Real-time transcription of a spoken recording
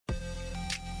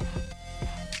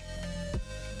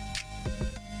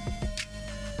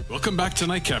Welcome back to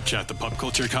Nightcap Chat, the pop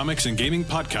culture, comics, and gaming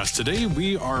podcast. Today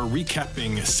we are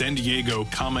recapping San Diego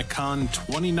Comic-Con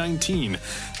 2019.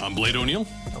 I'm Blade O'Neill.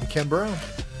 I'm Ken Brown.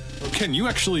 Ken, you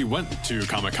actually went to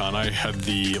Comic-Con. I had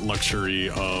the luxury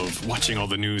of watching all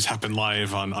the news happen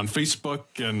live on Facebook.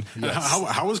 And Yes.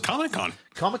 how was Comic-Con?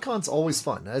 Comic-Con's always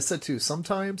fun. As I said too,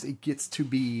 sometimes it gets to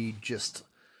be just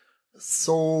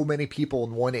so many people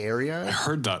in one area. I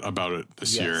heard that about it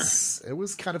this year. Yes, it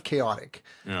was kind of chaotic.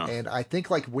 Yeah. And I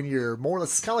think like when you're more or less,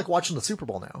 it's kind of like watching the Super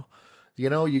Bowl now. You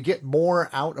know, you get more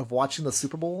out of watching the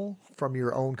Super Bowl from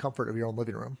your own comfort of your own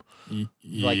living room.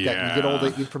 Like that, you get all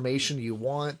the information you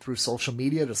want through social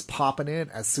media, just popping it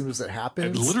as soon as it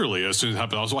happens. Literally, as soon as it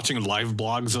happened, I was watching live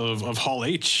blogs of Hall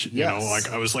H. You know, like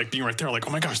I was like being right there, like,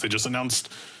 oh my gosh, they just announced,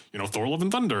 you know, Thor: Love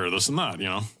and Thunder, this and that, you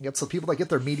know. Yep. So people that get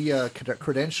their media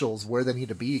credentials where they need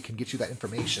to be can get you that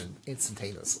information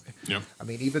instantaneously. Yep. I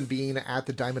mean, even being at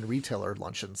the Diamond Retailer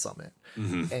Luncheon Summit,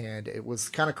 and it was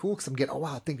kind of cool because I'm getting,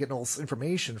 getting all this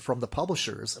information from the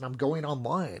publishers, and I'm going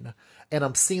online and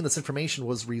I'm seeing this information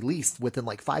was released within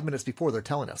like 5 minutes before they're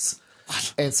telling us.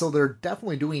 What? And so they're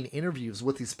definitely doing interviews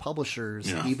with these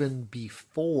publishers even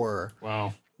before.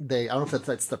 Wow. I don't know if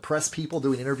that's the press people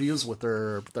doing interviews with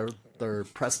their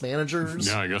press managers.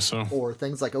 Yeah, I guess so. Or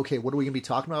things like, okay, what are we going to be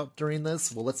talking about during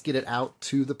this? Well, let's get it out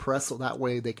to the press so that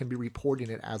way they can be reporting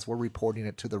it as we're reporting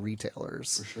it to the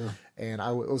retailers. For sure. And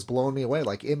it was blowing me away.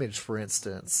 Like Image, for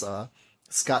instance,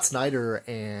 Scott Snyder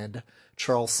and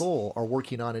Charles Soule are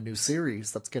working on a new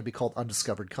series that's going to be called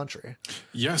Undiscovered Country.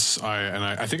 Yes,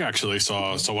 I think I actually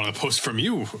saw one of the posts from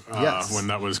you when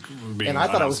that was being. And I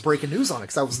thought I was breaking news on it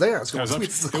because I was there. I was going, sweet,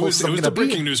 this is the closest I'm going to be. It was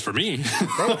the breaking news for me.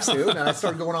 Thanks, dude. And I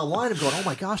started going online and going, oh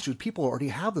my gosh, dude, people already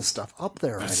have this stuff up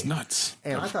there already. That's nuts.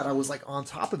 And I thought I was like on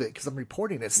top of it because I'm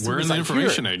reporting it. We're in the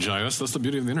information age. That's the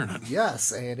beauty of the internet.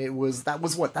 Yes, and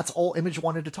that's all Image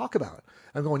wanted to talk about.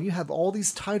 I'm going, you have all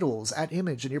these titles at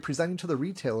Image and you're presenting to the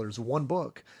retailers one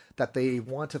book that they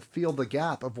want to fill the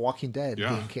gap of Walking Dead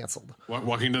being canceled.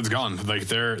 Walking Dead's gone. Like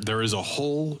there is a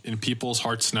hole in people's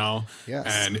hearts now. Yes.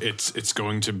 And it's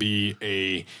going to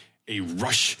be a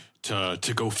rush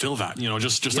to go fill that. You know,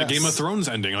 just like Game of Thrones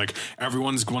ending. Like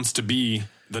everyone wants to be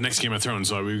the next Game of Thrones.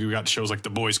 So we got shows like The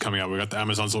Boys coming out. We got the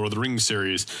Amazon's Lord of the Rings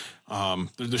series.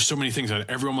 There's so many things that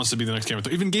everyone wants to be the next Game of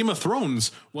Thrones. Even Game of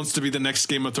Thrones wants to be the next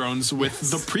Game of Thrones with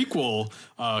the prequel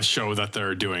show that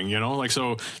they're doing. You know, like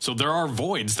so there are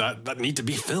voids that need to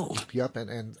be filled. Yep,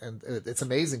 and it's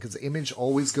amazing because Image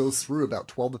always goes through about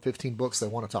 12 to 15 books they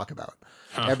want to talk about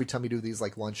every time you do these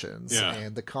like luncheons. Yeah.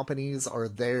 And the companies are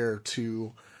there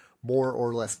to more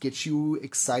or less get you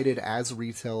excited as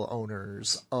retail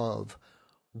owners of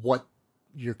what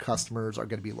your customers are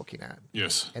going to be looking at.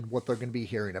 Yes. And what they're going to be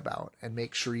hearing about, and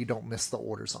make sure you don't miss the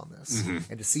orders on this.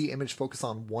 And to see Image focus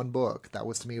on one book, that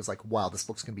was to me, was like, wow, this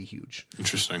book's going to be huge.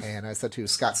 Interesting. And I said to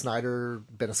Scott Snyder,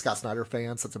 been a Scott Snyder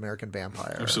fan since American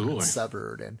Vampire. Absolutely. And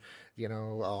Severed, and you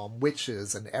know,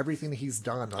 Witches, and everything that he's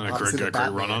done. And a great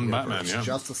run on Batman,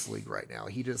 Justice League right now.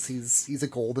 He's a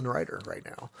golden writer right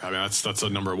now. I mean, that's a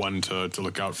number one to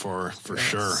look out for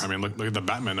sure. I mean, look at the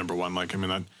Batman number one. Like, I mean,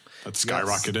 that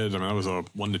skyrocketed. I mean, that was a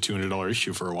 $100 to $200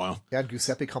 issue for a while. Yeah,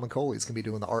 Giuseppe Camicoli is going to be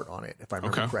doing the art on it, if I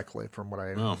remember correctly, from what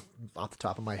off the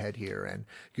top of my head here. And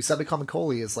Giuseppe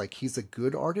Camicoli is like, he's a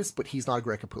good artist, but he's not a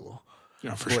Greg Capullo.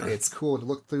 Yeah, for sure. It's cool to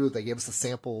look through. They gave us a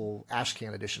sample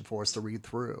Ashcan edition for us to read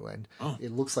through, and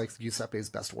it looks like Giuseppe's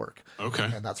best work. Okay.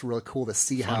 And that's really cool to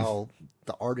see how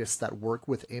the artists that work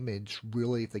with Image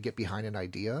really, if they get behind an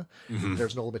idea,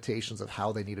 there's no limitations of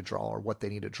how they need to draw or what they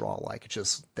need to draw. Like, it's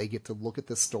just, they get to look at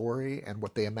this story and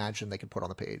what they imagine they can put on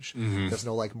the page. There's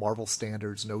no like Marvel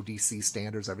standards, no DC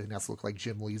standards. Everything has to look like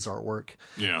Jim Lee's artwork.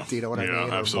 Yeah. Do you know what I mean?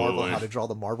 Or Absolutely. Marvel, how to draw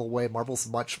the Marvel way. Marvel's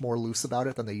much more loose about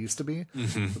it than they used to be.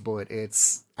 But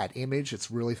at Image, it's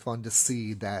really fun to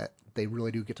see that they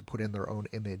really do get to put in their own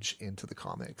image into the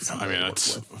comics. I mean,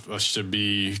 that should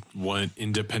be what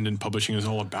independent publishing is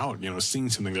all about. You know, seeing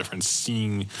something different,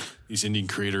 seeing these indie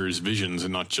creators' visions,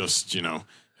 and not just, you know,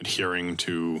 adhering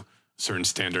to a certain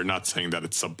standard. Not saying that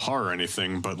it's subpar or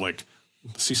anything, but like,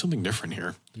 see something different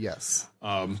here. Yes.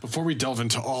 Before we delve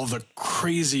into all the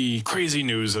crazy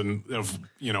news and of,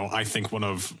 you know, I think one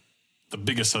of the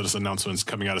biggest announcements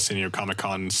coming out of San Diego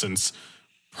Comic-Con since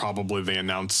probably they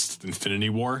announced Infinity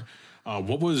War.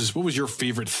 What was your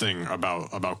favorite thing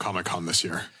about Comic-Con this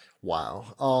year?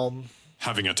 Wow.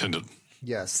 Having attended.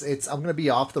 Yes, I'm going to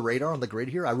be off the radar on the grid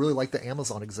here. I really like the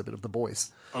Amazon exhibit of The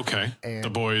Boys. Okay.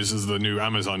 The Boys is the new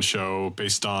Amazon show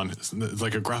based on, it's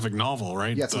like a graphic novel,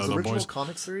 right? Yes, it's an original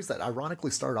comic series that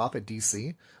ironically started off at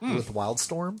DC with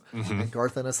Wildstorm, and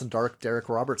Garth Ennis and Derek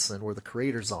Robertson were the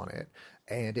creators on it.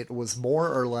 And it was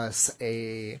more or less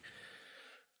a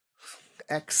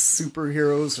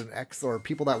ex-superheroes and or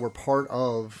people that were part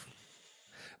of...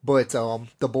 But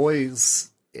The Boys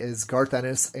is Garth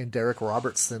Ennis and Derek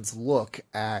Robertson's look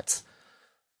at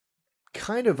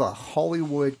kind of a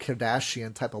Hollywood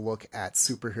Kardashian type of look at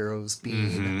superheroes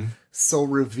being so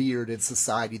revered in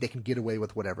society they can get away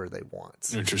with whatever they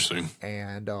want. Interesting.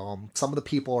 And some of the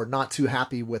people are not too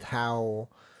happy with how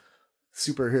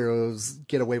superheroes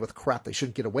get away with crap they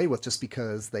shouldn't get away with just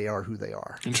because they are who they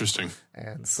are. Interesting.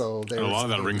 And so a lot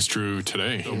of that rings true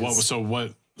today.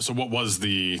 So what was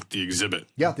the exhibit?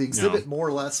 Yeah, the exhibit more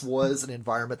or less was an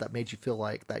environment that made you feel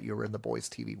like that you were in the Boys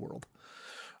TV world.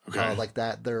 Okay. Like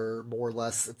that, they're more or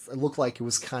less, it looked like it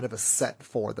was kind of a set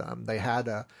for them. They had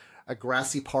a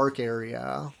grassy park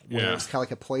area where it was kind of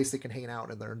like a place they can hang out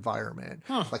in their environment.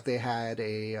 Like they had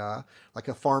a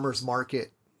farmer's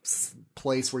market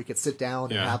place where you could sit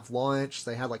down and have lunch.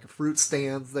 They had like a fruit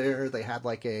stands there. They had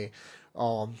like a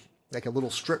little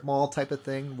strip mall type of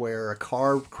thing where a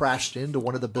car crashed into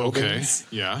one of the buildings.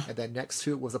 Okay. Yeah. And then next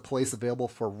to it was a place available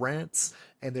for rent.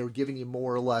 And they were giving you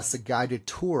more or less a guided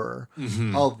tour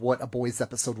of what a Boys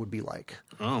episode would be like.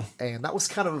 Oh. And that was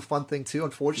kind of a fun thing too.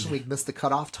 Unfortunately, we missed the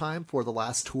cutoff time for the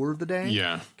last tour of the day.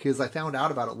 Yeah. Because I found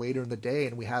out about it later in the day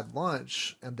and we had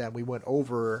lunch and then we went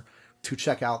over to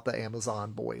check out the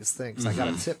Amazon Boys things. I got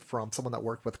a tip from someone that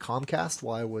worked with Comcast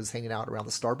while I was hanging out around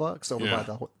the Starbucks over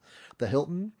by the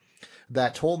Hilton,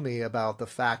 that told me about the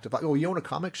fact of, you own a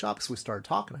comic shop? Because we started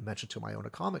talking. I mentioned to him I own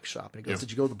a comic shop. And he goes, did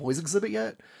you go to the Boys exhibit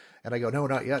yet? And I go, no,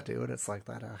 not yet, dude. And it's like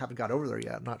that. I haven't got over there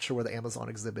yet. I'm not sure where the Amazon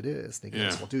exhibit is. And he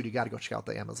goes, well, dude, you got to go check out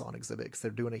the Amazon exhibit because they're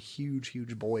doing a huge,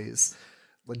 huge Boys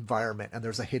environment, and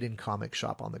there's a hidden comic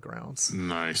shop on the grounds.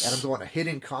 Nice. And I'm going, a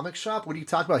hidden comic shop? What are you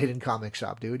talking about, hidden comic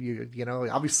shop, dude? You know,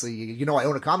 obviously, I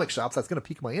own a comic shop, so that's going to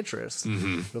pique my interest.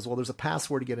 He goes, well, there's a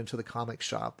password to get into the comic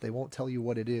shop. They won't tell you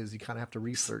what it is. You kind of have to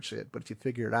research it, but if you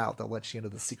figure it out, they'll let you into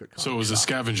the secret comic shop. So it was a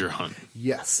scavenger hunt.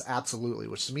 Yes, absolutely.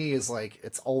 Which to me is like,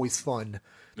 it's always fun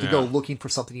to go looking for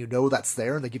something that's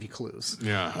there, and they give you clues.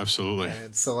 Yeah, absolutely.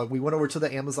 And so we went over to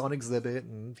the Amazon exhibit,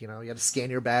 and you had to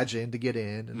scan your badge in to get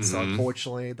in. And so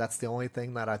unfortunately, that's the only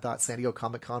thing that I thought San Diego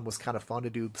Comic-Con was kind of fun to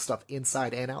do stuff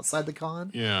inside and outside the con.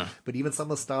 Yeah. But even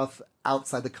some of the stuff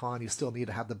outside the con, you still need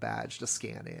to have the badge to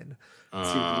scan in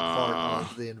to be part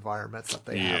of the environments that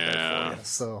they have there for you.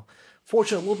 So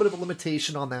fortunately, a little bit of a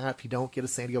limitation on that. If you don't get a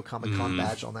San Diego Comic-Con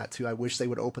badge on that too, I wish they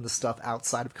would open the stuff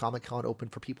outside of Comic-Con open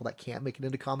for people that can't make it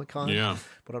into Comic-Con. Yeah.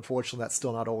 But unfortunately, that's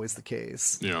still not always the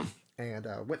case. Yeah. And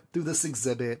went through this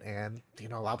exhibit, and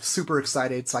I was super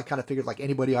excited. So I kind of figured like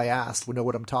anybody I asked would know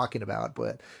what I'm talking about,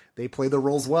 but they play their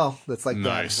roles well. It's like,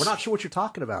 nice. We're not sure what you're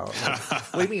talking about. Like,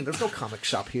 what do you mean? There's no comic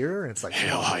shop here. And it's like,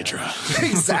 Hail Hydra.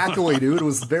 Exactly, dude. It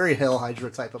was very Hail Hydra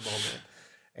type of moment.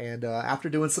 And after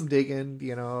doing some digging,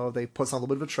 they put us on a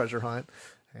little bit of a treasure hunt.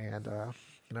 And,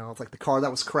 it's like the car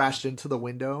that was crashed into the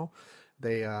window.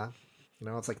 They,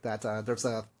 it's like that. There's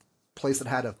a place that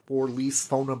had a for-lease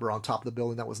phone number on top of the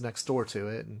building that was next door to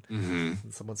it. And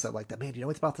someone said like that, man, do you know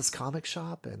anything about this comic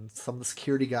shop? And some of the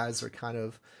security guys are kind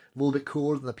of a little bit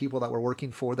cooler than the people that were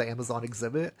working for the Amazon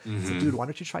exhibit. So, dude, why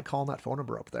don't you try calling that phone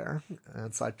number up there?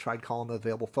 And so I tried calling the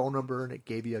available phone number, and it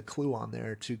gave you a clue on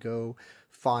there to go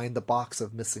find the box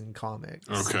of missing comics.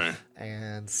 Okay.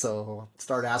 And so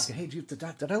started asking, hey, dude,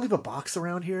 did I leave a box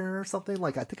around here or something?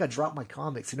 Like, I think I dropped my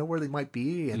comics. You know where they might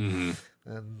be?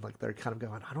 And like they're kind of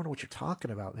going, I don't know what you're talking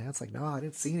about, man. It's like, no, I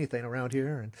didn't see anything around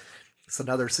here. And it's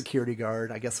another security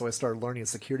guard. I guess so I started learning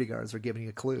security guards are giving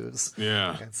you clues.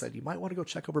 Yeah. And said, you might want to go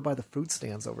check over by the food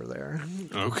stands over there.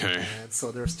 Okay. And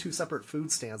so there's 2 separate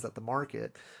food stands at the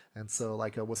market. And so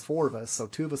like it was 4 of us. So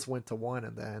 2 of us went to one,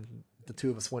 and then the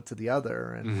 2 of us went to the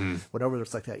other, and went over there.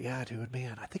 It's like that. Yeah, dude,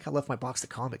 man, I think I left my box of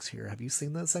comics here. Have you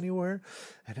seen this anywhere?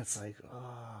 And it's like,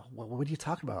 what are you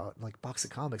talking about? Like, box of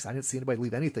comics? I didn't see anybody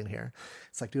leave anything here.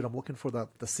 It's like, dude, I'm looking for the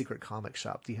secret comic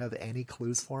shop. Do you have any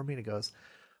clues for me? And he goes,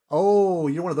 oh,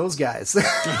 you're one of those guys. It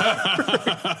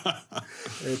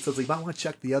says, you might want to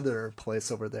check the other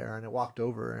place over there. And it walked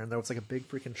over, and there was like a big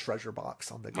freaking treasure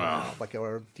box on the ground. Like,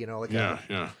 or,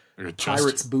 Like a chest.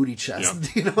 pirate's booty chest.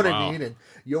 Yep. You know what Wow. I mean? And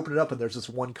you open it up and there's this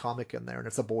one comic in there, and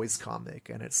it's a boys comic,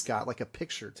 and it's got like a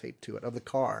picture taped to it of the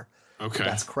car. Okay.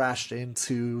 That's crashed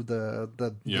into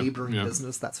the neighboring yep.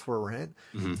 business that's for rent,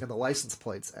 and the license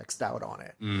plate's X'd out on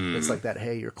it. Mm. It's like that,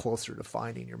 hey, you're closer to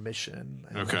finding your mission.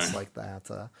 And Okay. it's like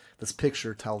that. This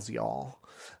picture tells you all.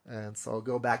 And so I'll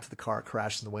go back to the car,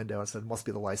 crash in the window. I said, it must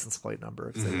be the license plate number,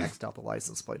 because they X'd out the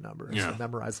license plate number. And Yeah. so I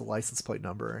memorized the license plate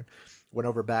number and went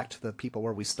over back to the people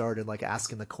where we started, like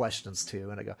asking the questions to.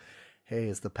 And I go, hey,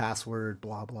 is the password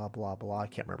blah, blah, blah, blah. I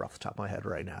can't remember off the top of my head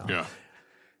right now. Yeah.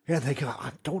 And they go,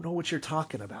 I don't know what you're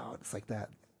talking about. It's like that.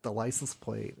 The license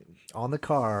plate on the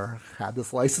car had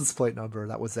this license plate number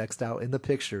that was X'd out in the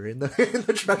picture in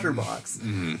the treasure box.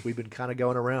 We've been kind of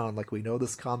going around like, we know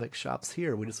this comic shop's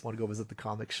here. We just want to go visit the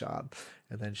comic shop.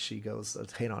 And then she goes,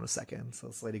 hang on a second. So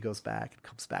this lady goes back and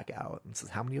comes back out and says,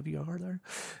 how many of you are there?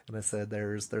 And I said,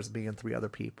 there's me and 3 other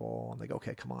people. And they go,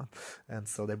 okay, come on. And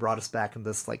so they brought us back in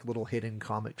this like little hidden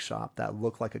comic shop that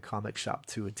looked like a comic shop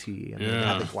to a T. And they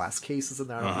had the glass cases in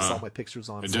there. I don't know if you saw my pictures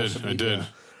on social media. I did.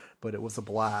 But it was a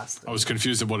blast. I was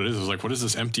confused at what it is. I was like, what is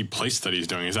this empty place that he's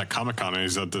doing? He's at Comic-Con and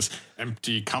he's at this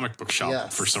empty comic book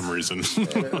shop for some reason.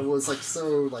 And it was like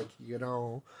so like,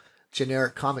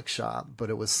 generic comic shop,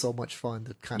 but it was so much fun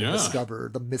to kind of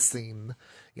discover the missing,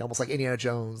 almost like Indiana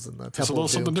Jones and the Temple It's a little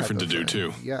of Doom something different type to of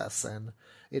do thing. too. Yes, and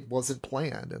it wasn't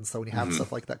planned. And so when you have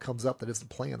stuff like that comes up that isn't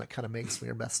planned, that kind of makes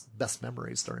your best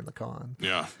memories during the con.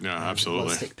 Yeah, And absolutely.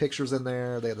 let's take pictures in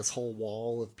there. They had this whole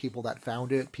wall of people that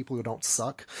found it, people who don't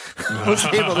suck. Was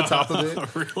named on the top of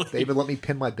it. Really? They even let me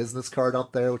pin my business card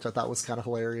up there, which I thought was kind of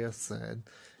hilarious. And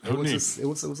it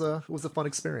was a fun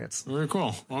experience. Very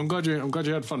cool. Well, I'm glad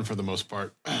you had fun for the most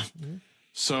part.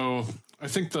 So I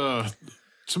think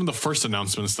some of the first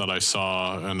announcements that I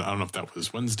saw, and I don't know if that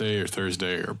was Wednesday or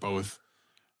Thursday or both,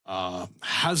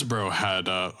 Hasbro had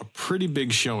a pretty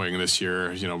big showing this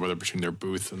year, whether between their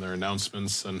booth and their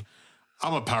announcements. And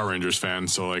I'm a Power Rangers fan,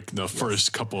 so like the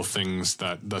first couple of things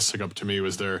that stuck up to me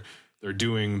was they're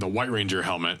doing the White Ranger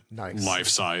helmet life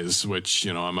size, which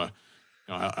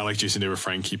I like Jason David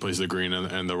Frank. He plays the green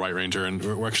and the White Ranger, and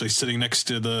we're actually sitting next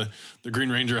to the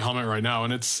Green Ranger helmet right now,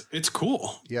 and it's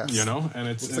cool. Yes, and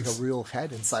it's like a real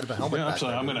head inside of a helmet. Yeah,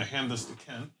 absolutely. I'm going to hand this to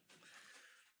Ken.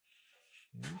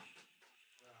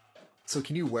 So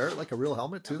can you wear it like a real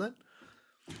helmet too then?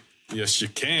 Yes, you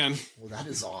can. Well, that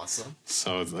is awesome.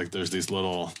 So like there's these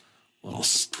little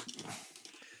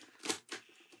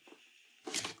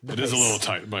It is a little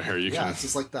tight, but here you can. Yeah, it's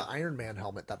just like the Iron Man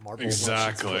helmet that Marvel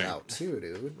exactly put out too,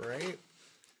 dude. Right?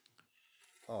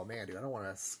 Oh man, dude, I don't want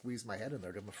to squeeze my head in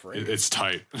there. I'm afraid it's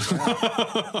tight. Yeah.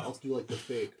 I'll do like the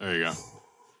fake. There you go.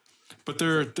 But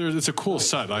it's a cool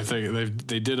set. I think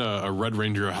they did a Red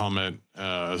Ranger helmet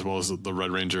as well as the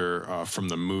Red Ranger from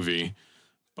the movie.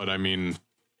 But I mean,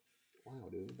 wow,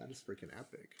 dude, that is freaking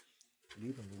epic. It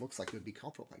even looks like it would be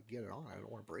comfortable if I get it on. I don't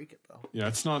want to break it though. Yeah,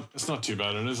 it's not too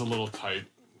bad. It is a little tight,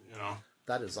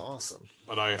 That is awesome.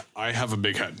 But I have a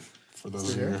big head. For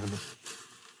those of you.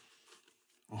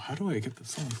 Oh, how do I get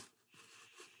this on?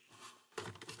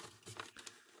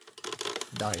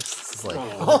 Nice. This is like,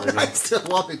 I still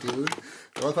love it, dude.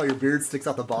 I love how your beard sticks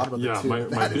out the bottom of it too. Yeah,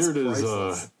 my beard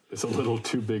is a little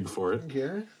too big for it.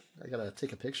 Here, I gotta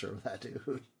take a picture of that, dude.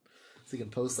 So you can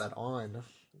post that on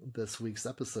this week's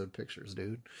episode pictures,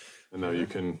 dude. And now you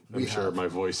can. I'm sure my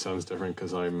voice sounds different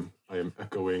because I am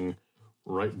echoing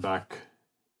right back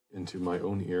into my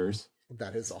own ears.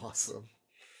 That is awesome.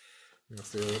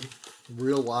 Yes, dude.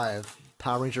 Real live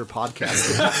Power Ranger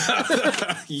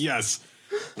podcast. Yes.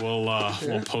 We'll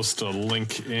post a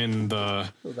link in the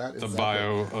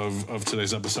bio of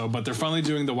today's episode. But they're finally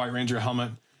doing the White Ranger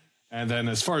helmet. And then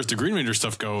as far as the Green Ranger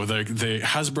stuff go, they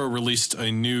Hasbro released a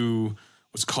new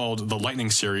what's called the Lightning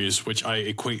series, which I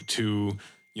equate to,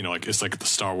 it's like the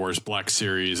Star Wars Black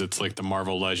series. It's like the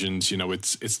Marvel Legends.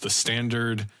 It's the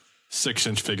standard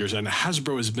 6-inch figures. And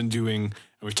Hasbro has been doing, and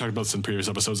we've talked about this in previous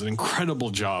episodes, an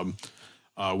incredible job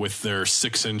with their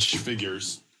 6-inch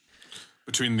figures.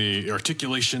 Between the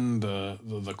articulation,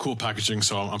 the cool packaging,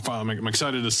 so I'm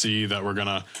excited to see that we're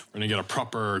gonna get a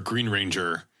proper Green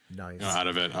Ranger out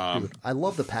of it. Dude, I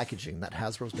love the packaging that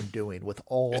Hasbro's been doing with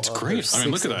all. It's great. I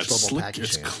mean, look at that. It's slick. Packaging.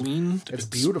 It's clean. It's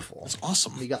beautiful. It's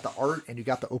awesome. You got the art and you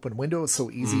got the open window. It's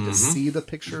so easy to see the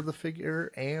picture of the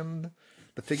figure and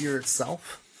the figure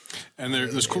itself. And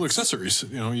there's cool accessories.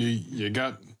 You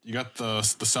got the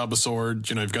Saba sword.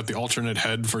 You've got the alternate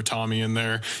head for Tommy in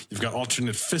there. You've got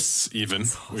alternate fists even,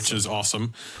 which is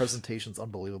awesome. Presentation's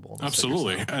unbelievable.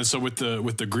 Absolutely. And so with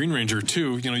the Green Ranger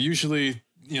too, usually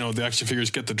the action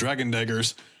figures get the dragon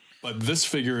daggers, But this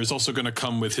figure is also going to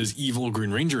come with his evil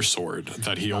Green Ranger sword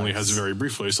that he only has very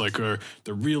briefly. It's like they're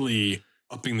really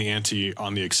upping the ante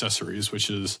on the accessories, which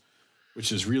is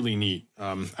really neat.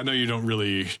 I know you don't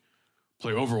really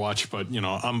play Overwatch, but you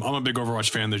know I'm a big Overwatch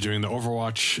fan. They're doing the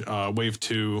Overwatch Wave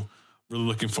 2. Really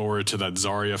looking forward to that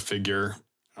Zarya figure.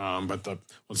 But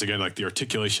once again, like the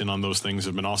articulation on those things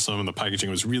have been awesome, and the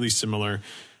packaging was really similar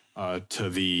to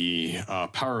the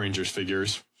Power Rangers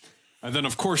figures. And then,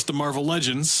 of course, the Marvel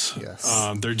Legends.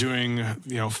 Yes. They're doing,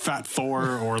 Fat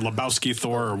Thor or Lebowski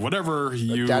Thor or whatever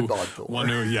you Dad bod Thor. want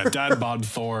to. Yeah, Dad bod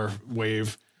Thor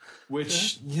wave.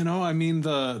 Which, I mean,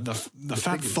 the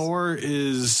Fat figures. Thor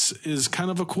is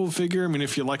kind of a cool figure. I mean,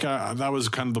 if you like, that was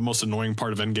kind of the most annoying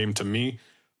part of Endgame to me.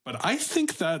 But I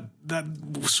think that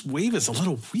wave is a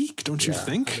little weak, don't you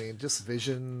think? I mean, just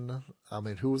Vision. I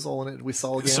mean, who was all in it? We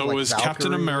saw again. So like it was Valkyrie.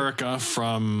 Captain America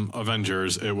from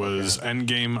Avengers. It was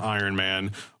Endgame Iron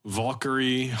Man,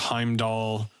 Valkyrie,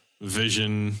 Heimdall,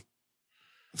 Vision.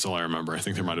 That's all I remember. I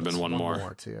think there might have been one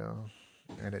more too.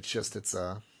 And it's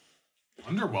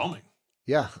underwhelming.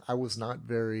 Yeah, I was not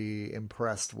very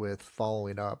impressed with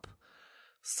following up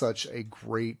such a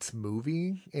great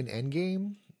movie in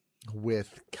Endgame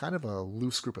with kind of a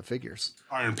loose group of figures.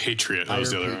 Iron Patriot. That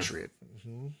was the other Patriot.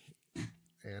 Mm-hmm.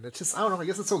 And it's just, I don't know, I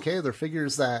guess it's okay. They're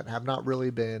figures that have not really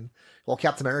been, well,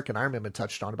 Captain America and Iron Man have been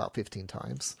touched on about 15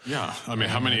 times. Yeah. I mean,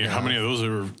 how many of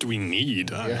those do we need?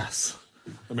 Yes.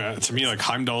 I mean, to me, like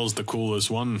Heimdall is the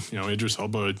coolest one. Idris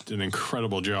Elba did an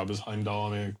incredible job as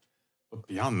Heimdall. I mean, but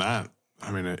beyond that,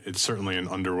 I mean, it's certainly an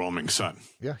underwhelming set.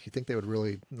 Yeah, you think they would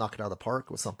really knock it out of the park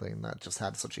with something that just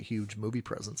had such a huge movie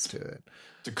presence to it.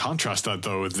 To contrast that,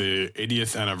 though, with the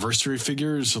 80th anniversary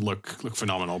figures look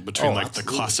phenomenal between absolutely. The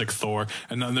classic Thor,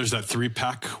 and then there's that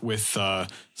 3-pack with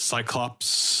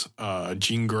Cyclops,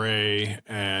 Jean Grey,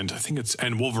 and I think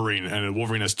and Wolverine. And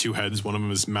Wolverine has 2 heads. One of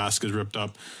them, his mask is ripped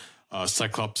up.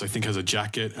 Cyclops, I think, has a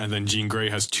jacket, and then Jean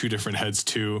Grey has 2 different heads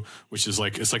too, which is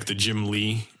it's like the Jim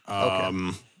Lee.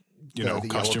 The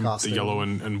costume, the yellow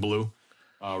and blue.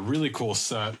 Really cool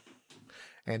set.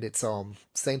 And it's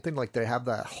same thing, like they have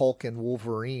that Hulk and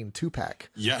Wolverine 2-pack.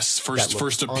 Yes,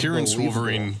 first appearance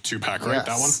Wolverine 2-pack, right? Yes.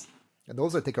 That one. And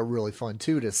those I think are really fun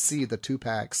too, to see the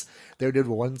 2-packs. They did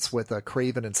ones with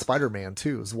Kraven and Spider-Man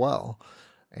too as well.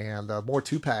 And more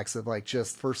 2-packs of like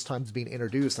just first times being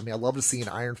introduced. I mean, I love to see an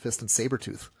Iron Fist and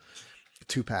Sabretooth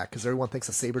 2-pack, because everyone thinks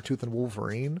of Sabretooth and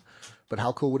Wolverine, but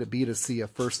how cool would it be to see a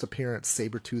first appearance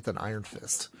Sabretooth and Iron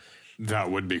Fist? That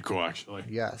would be cool, actually.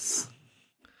 Yes.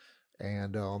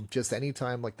 And just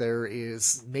anytime like there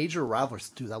is major rivalries,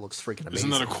 dude, that looks freaking amazing. Isn't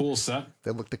that a cool set?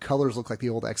 The colors look like the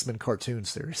old X-Men cartoon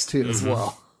series too, as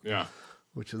well. Yeah.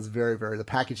 Which is very, very, the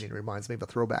packaging reminds me of a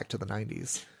throwback to the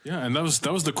 90s. Yeah, and that was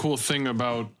the cool thing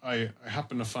about, I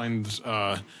happened to find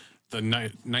the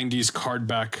 90s card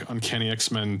back Uncanny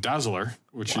X-Men Dazzler,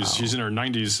 which is, she's in her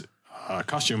 90s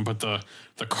costume, but the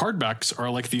card backs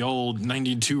are like the old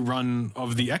 92 run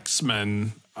of the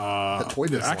X-Men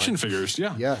the action figures.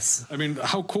 Yeah. Yes. I mean,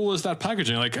 how cool is that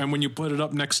packaging? Like, and when you put it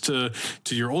up next to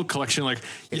your old collection, like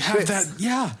you have that.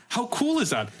 Yeah. How cool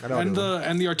is that? And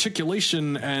the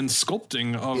articulation and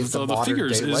sculpting of the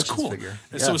figures is cool.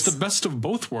 And so it's the best of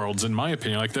both worlds, in my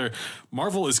opinion. Like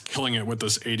Marvel is killing it with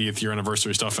this 80th year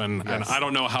anniversary stuff. And I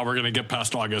don't know how we're going to get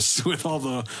past August with all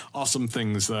the awesome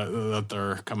things that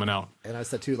they're coming out. And I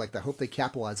said too, like, I hope they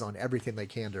capitalize on everything they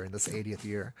can during this 80th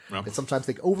year. Yep. And sometimes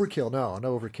they overkill. No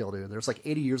overkill, dude. There's like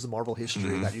 80 years of Marvel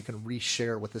history that you can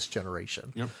reshare with this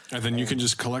generation. Yep. And then you can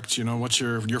just collect, what's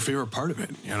your favorite part of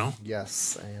it,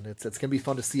 Yes. And it's going to be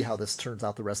fun to see how this turns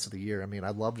out the rest of the year. I mean,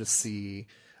 I'd love to see,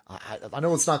 I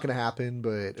know it's not going to happen, but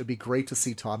it'd be great to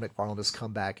see Todd McFarlane just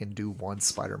come back and do one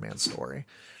Spider-Man story.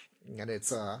 And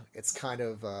it's kind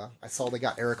of I saw they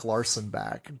got Eric Larson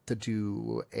back to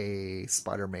do a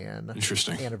Spider-Man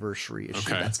anniversary issue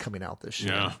that's coming out this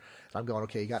year. Yeah. And I'm going,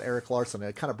 okay, you got Eric Larson. And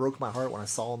it kind of broke my heart when I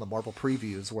saw in the Marvel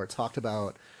previews where it talked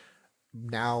about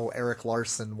now Eric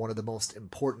Larson, one of the most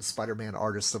important Spider-Man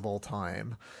artists of all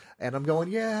time. And I'm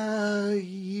going, yeah,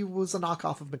 he was a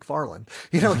knockoff of McFarlane.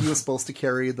 He was supposed to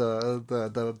carry the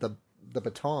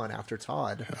baton after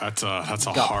Todd. That's a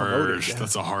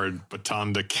hard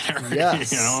baton to carry.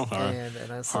 Yes.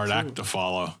 And hard act to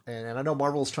follow. And I know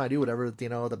Marvel's trying to do whatever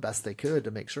the best they could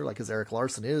to make sure, like, because Eric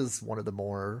Larson is one of the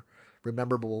more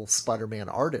memorable Spider-Man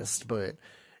artists, but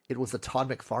it was the Todd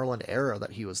McFarlane era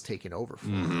that he was taking over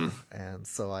for. And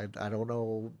so I don't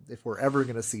know if we're ever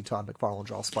going to see Todd McFarlane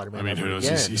draw Spider-Man. I mean, who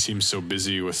knows? He seems so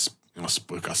busy with.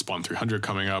 We've got Spawn 300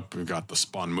 coming up. We've got the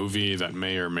Spawn movie that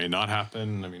may or may not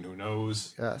happen. I mean, who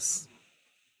knows? Yes.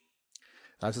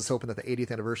 I was just hoping that the 80th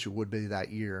anniversary would be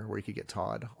that year where you could get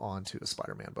Todd onto a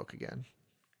Spider-Man book again.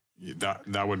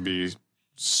 That would be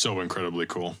so incredibly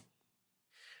cool.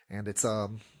 And it's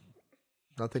another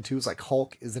thing too is like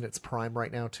Hulk is in its prime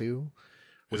right now too,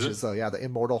 which is the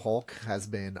Immortal Hulk has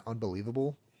been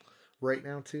unbelievable right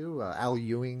now too. Al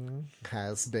Ewing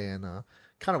has been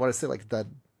kind of what I say like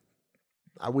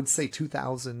I would say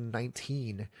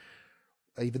 2019.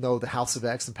 Even though the House of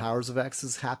X and Powers of X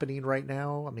is happening right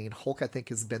now, I mean, Hulk, I think,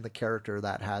 has been the character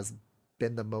that has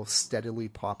been the most steadily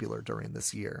popular during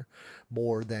this year,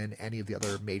 more than any of the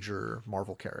other major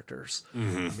Marvel characters.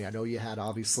 Mm-hmm. I mean, I know you had,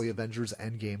 obviously, Avengers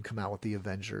Endgame come out with the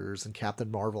Avengers, and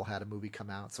Captain Marvel had a movie come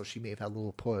out, so she may have had a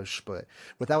little push, but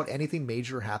without anything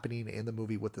major happening in the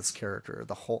movie with this character,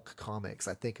 the Hulk comics,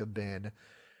 I think, have been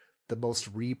the most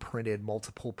reprinted,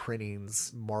 multiple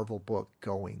printings Marvel book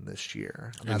going this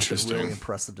year. And that's been really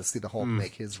impressive to see the Hulk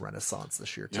make his renaissance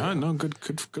this year too. Yeah, no, good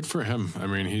for him. I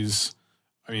mean, he's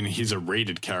a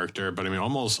rated character, but I mean,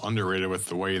 almost underrated with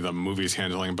the way the movie's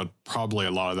handling. But probably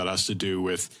a lot of that has to do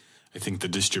with, I think, the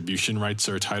distribution rights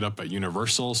are tied up at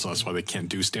Universal, so that's why they can't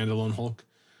do standalone Hulk.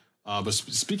 But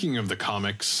speaking of the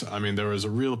comics, I mean, there was a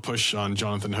real push on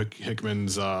Jonathan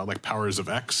Hickman's like Powers of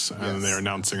X, and they're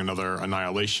announcing another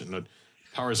Annihilation. But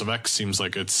Powers of X seems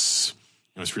like it's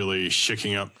really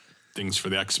shaking up things for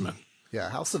the X-Men.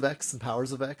 Yeah, House of X and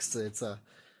Powers of X. It's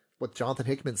what Jonathan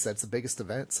Hickman said. It's the biggest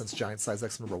event since Giant Size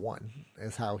X #1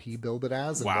 is how he billed it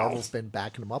as, and Marvel's been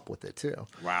backing him up with it too.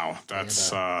 Wow,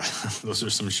 that's those are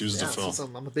some shoes to fill. So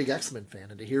I'm a big X-Men fan,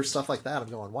 and to hear stuff like that, I'm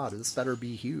going, wow, this better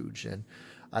be huge. And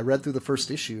I read through the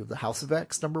first issue of the House of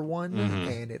X #1,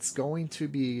 and it's going to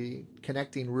be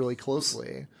connecting really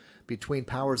closely between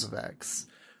Powers of X.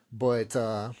 But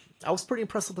I was pretty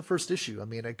impressed with the first issue. I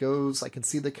mean, I can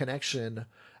see the connection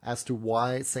as to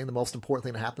why it's saying the most important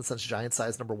thing to happen since Giant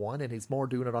Size #1, and he's more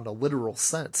doing it on a literal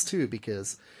sense, too,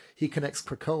 because he connects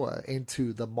Krakoa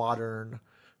into the modern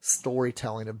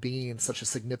storytelling of being such a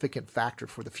significant factor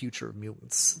for the future of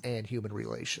mutants and human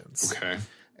relations. Okay.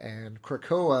 And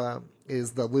Krakoa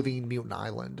is the living mutant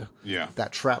island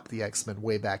that trapped the X-Men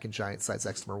way back in Giant Size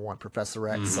X #1. Professor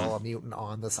X saw a mutant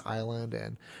on this island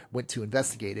and went to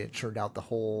investigate it. It turned out the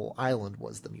whole island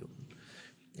was the mutant.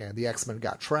 And the X-Men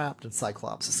got trapped, and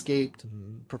Cyclops escaped,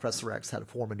 and Professor X had to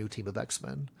form a new team of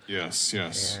X-Men. Yes.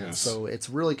 So it's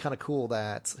really kind of cool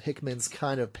that Hickman's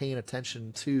kind of paying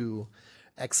attention to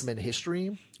X-Men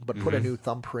history, but put a new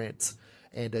thumbprint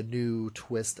and a new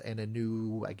twist and a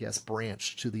new, I guess,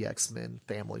 branch to the X-Men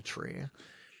family tree,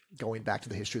 going back to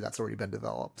the history that's already been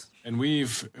developed. And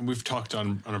we've talked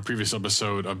on a previous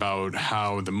episode about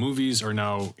how the movies are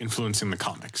now influencing the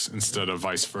comics instead of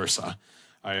vice versa.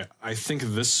 I think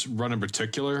this run in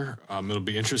particular, it'll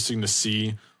be interesting to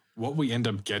see what we end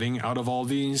up getting out of all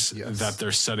these that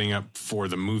they're setting up for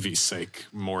the movie's sake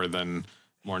more than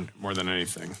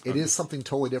anything. It is something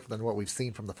totally different than what we've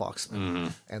seen from the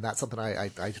Foxmen. And that's something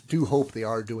I do hope they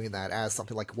are doing that as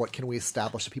something like, what can we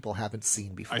establish that people haven't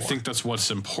seen before? I think that's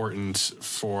what's important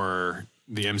for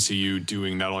the MCU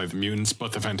doing not only the mutants,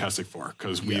 but the Fantastic Four.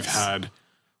 Because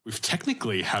we've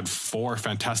technically had 4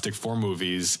 Fantastic Four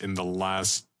movies in the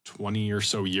last 20 or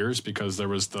so years, because there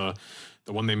was the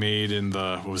one they made in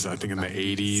the, what was that, I think in the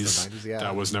 80s,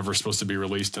 that was never supposed to be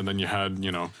released. And then you had,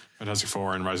 Fantastic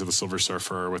Four and Rise of the Silver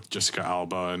Surfer with Jessica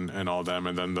Alba and all them.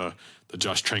 And then the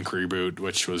Josh Trank reboot,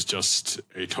 which was just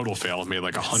a total fail. It made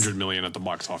like $100 million at the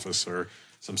box office or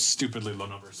some stupidly low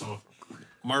number. So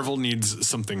Marvel needs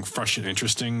something fresh and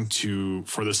interesting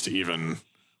for this to even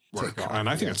work. And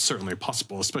I think it's certainly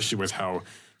possible, especially with how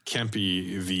campy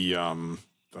is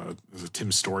it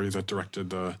Tim Story that directed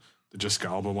the Jessica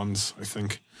Alba ones, I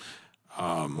think.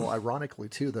 Well, ironically,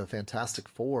 too, the Fantastic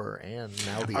Four and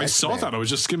now the X-Men. I saw that. I was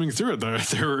just skimming through it.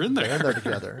 They were in there. They're in there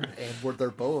together. And they're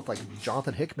both, like,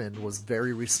 Jonathan Hickman was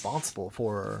very responsible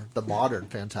for the modern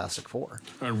Fantastic Four.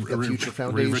 The Future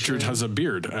Foundation. Reed Richards has a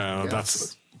beard.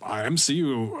 That's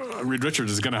MCU. Reed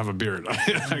Richards is going to have a beard.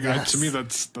 To me,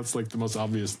 that's like the most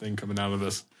obvious thing coming out of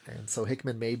this. And so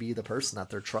Hickman may be the person that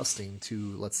they're trusting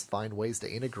to, let's find ways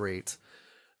to integrate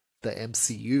the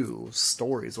MCU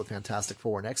stories with Fantastic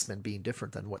Four and X-Men being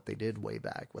different than what they did way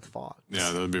back with Fox.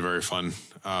 Yeah, that would be very fun.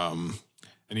 And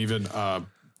even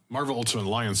Marvel Ultimate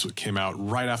Alliance came out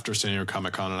right after San Diego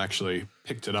Comic-Con and actually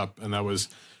picked it up. And that was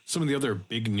some of the other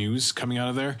big news coming out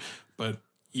of there. But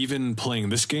even playing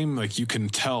this game, like, you can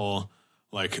tell,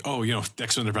 like, the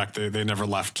X-Men are back. They never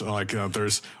left. Like,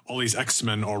 there's all these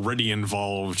X-Men already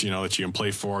involved, that you can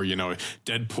play for.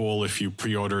 Deadpool, if you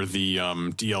pre-order the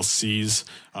DLCs,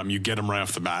 you get him right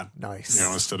off the bat. Nice.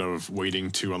 Instead of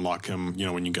waiting to unlock him,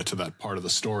 when you get to that part of the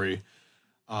story.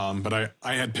 But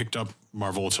I had picked up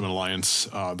Marvel Ultimate Alliance,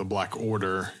 the Black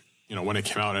Order, you know, when it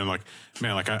came out, and like,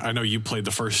 man, like I know you played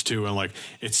the first two, and like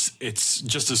it's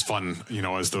just as fun, you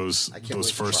know, as those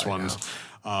first ones.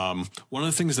 One of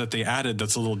the things that they added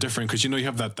that's a little different, because you know you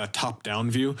have that top down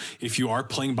view. If you are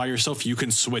playing by yourself, you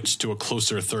can switch to a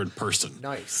closer third person.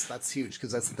 Nice, that's huge,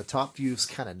 because that's the top view's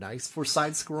kind of nice for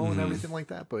side scroll and everything like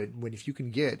that. But if you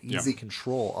can get easy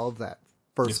control of that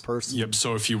first person. Yep.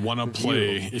 So if you want to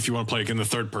play, like in the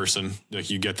third person, like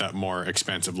you get that more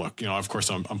expansive look. You know, of course,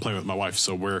 I'm playing with my wife,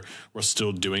 so we're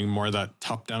still doing more of that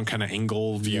top down kind of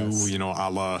angle view. Yes. You know, a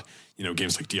la, you know,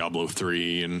 games like Diablo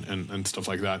 3 and stuff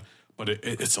like that. But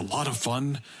it's a lot of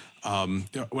fun.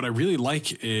 What I really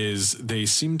like is they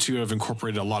seem to have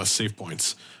incorporated a lot of save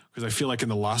points, because I feel like in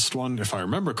the last one, if I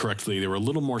remember correctly, they were a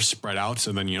little more spread out.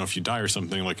 And then, you know, if you die or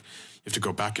something, like you have to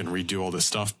go back and redo all this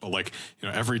stuff. But like, you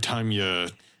know, every time you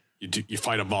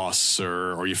fight a boss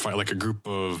or you fight like a group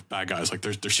of bad guys, like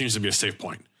there seems to be a save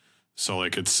point. So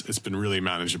like it's been really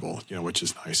manageable, you know, which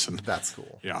is nice. And that's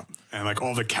cool. Yeah. And like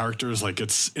all the characters, like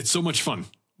it's so much fun.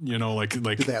 You know, like do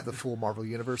they have the full Marvel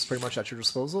universe pretty much at your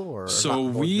disposal, or so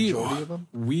we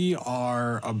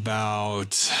are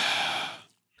about,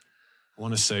 I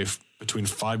want to say between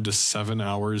 5 to 7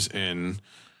 hours in.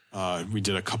 We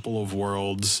did a couple of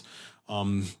worlds.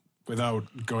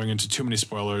 Without going into too many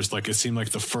spoilers, like it seemed like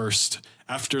the first,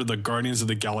 after the Guardians of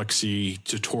the Galaxy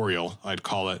tutorial, I'd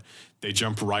call it, they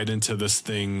jump right into this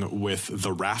thing with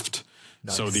the raft.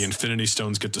 Nice. So the Infinity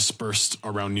Stones get dispersed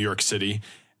around New York City,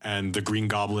 and the Green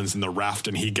Goblin's in the raft,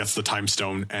 and he gets the time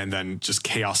stone, and then just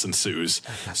chaos ensues.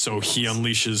 So he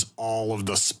unleashes all of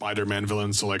the Spider-Man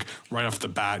villains. So like right off the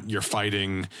bat, you're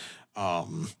fighting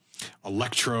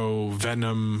Electro,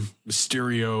 Venom,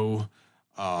 Mysterio,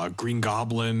 Green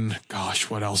Goblin. Gosh,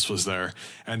 what else was there?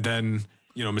 And then,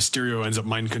 you know, Mysterio ends up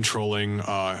mind controlling,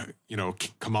 you know,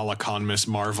 Kamala Khan, Miss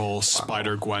Marvel,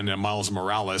 Spider-Gwen, and Miles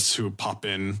Morales, who pop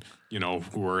in, you know,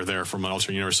 who are there from an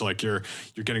alternate universe. So like you're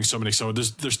getting so many. So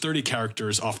there's 30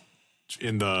 characters off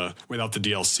without the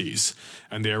DLCs,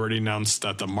 and they already announced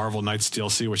that the Marvel Knights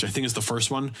DLC, which I think is the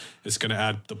first one, is going to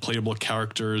add the playable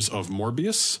characters of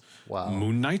Morbius,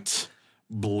 Moon Knight,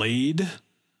 Blade.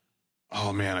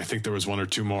 Oh man, I think there was one or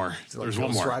two more. There's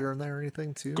one more. Ghost Rider in there or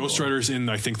anything too? Ghost Rider's in,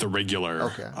 I think, the regular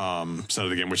side of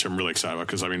the game, which I'm really excited about,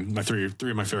 because I mean, my three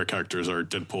of my favorite characters are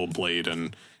Deadpool, Blade,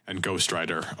 and Ghost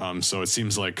Rider. So it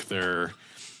seems like they're,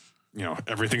 you know,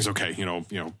 everything's okay. You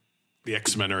know, the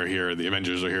X-Men are here, the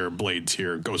Avengers are here, Blade's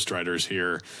here, Ghost Rider's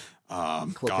here.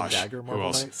 Cloak and Dagger,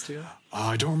 Marvel Knights too?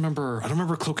 I don't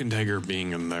remember Cloak and Dagger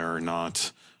being in there or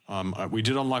not. We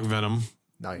did unlock Venom.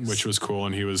 Nice. Which was cool,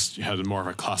 and he had more of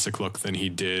a classic look than he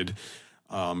did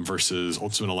versus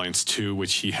Ultimate Alliance 2,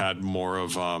 which he had more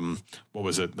of what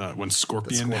was it when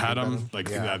Scorpion had him Venom. Like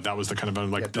that was the kind of Venom,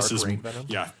 like this is Venom.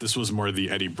 This was more the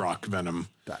Eddie Brock Venom.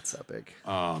 That's epic.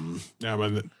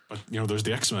 But you know, there's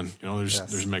the X-Men, you know,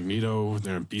 there's Magneto,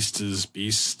 Beast is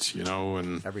Beast, you know,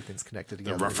 and everything's connected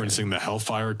together. They're referencing the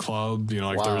Hellfire Club, you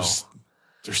know, like there's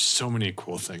so many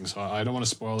cool things. I don't want to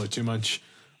spoil it too much.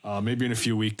 Maybe in a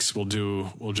few weeks we'll do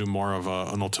more of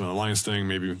an Ultimate Alliance thing.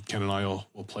 Maybe Ken and I will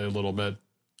play a little bit.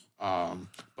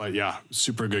 But yeah,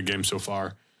 super good game so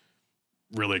far.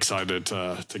 Really excited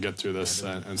to get through this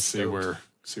and see where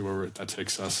that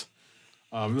takes us.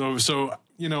 So,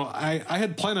 you know, I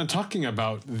had planned on talking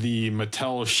about the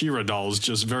Mattel She-Ra dolls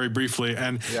just very briefly,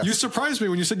 and you surprised me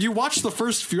when you said you watched the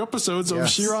first few episodes of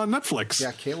She-Ra on Netflix.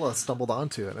 Yeah, Kayla stumbled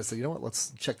onto it, and I said, you know what,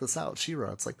 let's check this out,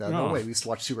 She-Ra. It's like that. No way, we used to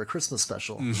watch She-Ra Christmas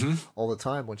special all the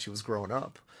time when she was growing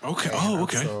up. Okay.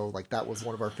 And so, like, that was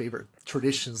one of our favorite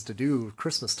traditions to do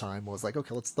Christmas time, was like,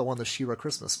 okay, let's throw on the She-Ra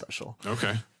Christmas special.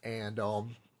 Okay. And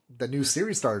the new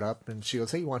series started up, and she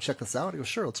goes, hey, you want to check this out? I go,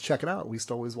 sure, let's check it out. We used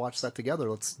to always watch that together.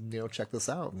 Let's, check this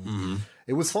out. And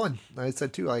it was fun. I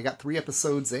said, too, I got 3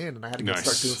 episodes in, and I had to go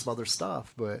start doing some other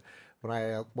stuff. But when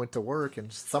I went to work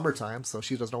in summertime, so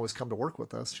she doesn't always come to work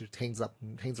with us. She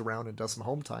hangs around and does some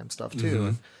home time stuff, too.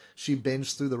 And she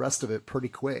binged through the rest of it pretty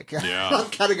quick. Yeah. I'm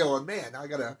kind of going, man, I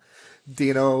got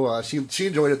to... she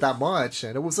enjoyed it that much,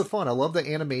 and it was fun. I love the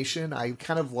animation. I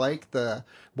kind of like the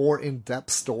more in-depth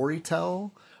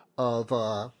storytell of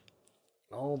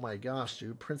oh my gosh,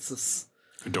 dude, Princess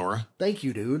Adora. Thank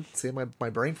you, dude. See my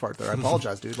brain fart there. I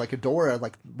apologize, dude. Like Adora,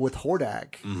 like with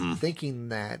Hordak, thinking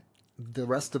that the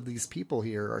rest of these people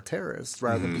here are terrorists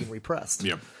rather than being repressed.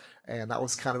 Yep. And that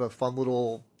was kind of a fun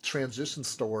little transition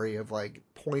story of like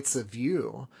points of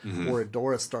view where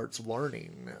Adora starts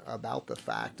learning about the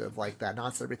fact of like that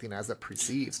not everything as it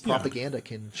perceives. Propaganda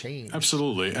can change.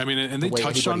 Absolutely. I mean, and they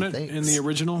touched on it in the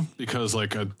original, because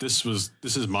like this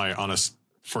is my honest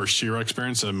first She-Ra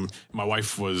experience, and my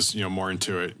wife was, more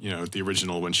into it, the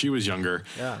original when she was younger.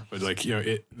 Yeah. But like,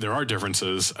 there are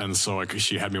differences, and so like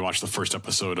she had me watch the first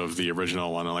episode of the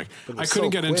original one, and like I couldn't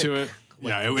get into it.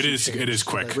 Like, it is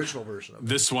quick. The original version of it.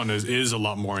 This one is a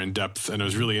lot more in depth, and it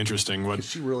was really interesting. What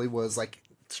she really was like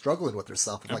struggling with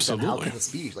herself. Like, absolutely. How can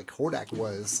this be? Like Hordak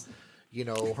was,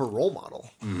 her role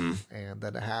model, and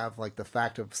then to have like the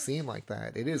fact of seeing like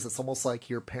that, it's almost like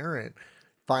your parent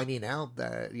finding out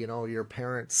that your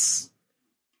parent's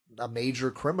a major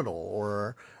criminal,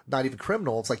 or not even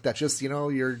criminal. It's like that. Just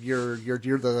you're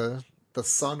the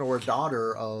son or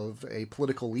daughter of a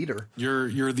political leader.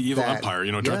 You're the evil empire.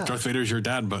 Darth Vader's your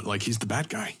dad, but like he's the bad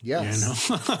guy. Yes.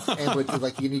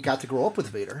 And you got to grow up with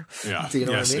Vader. Yeah. So, what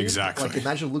I mean? Exactly. Like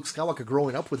imagine Luke Skywalker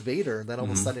growing up with Vader, and then all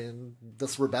of a sudden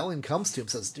this rebellion comes to him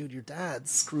and says, "Dude, your dad's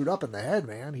screwed up in the head,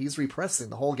 man. He's repressing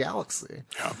the whole galaxy."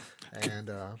 Yeah. And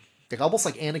almost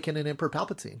like Anakin and Emperor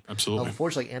Palpatine. Absolutely.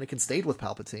 Unfortunately, Anakin stayed with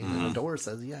Palpatine, and Adora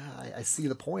says, "Yeah, I see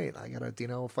the point. I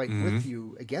gotta, fight with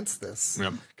you against this,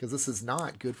 because this is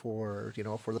not good for,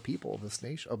 for the people of this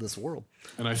nation, of this world."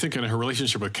 And I think in her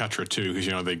relationship with Ketra too,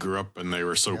 because they grew up and they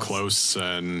were so close,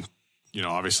 and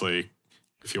obviously,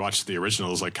 if you watch the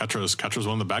originals, like Ketra's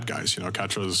one of the bad guys.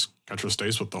 Ketra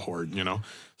stays with the Horde.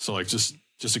 So like just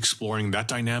exploring that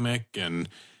dynamic and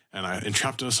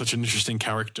Entrapta is such an interesting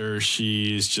character.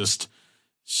 She's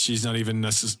not even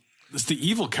necessarily. It's the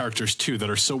evil characters too that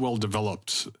are so well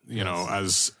developed.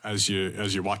 As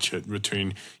you watch it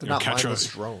between they're not Ketra, mindless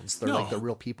drones. They're like the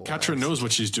real people. Ketra knows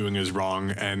what she's doing is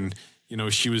wrong, and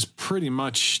she was pretty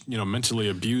much mentally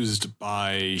abused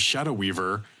by Shadow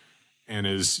Weaver, and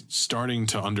is starting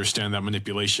to understand that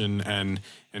manipulation. And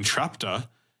Entrapta,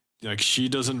 like she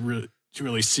doesn't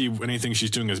really see anything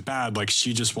she's doing as bad. Like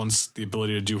she just wants the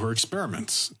ability to do her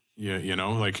experiments.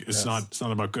 Like it's not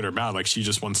about good or bad. Like she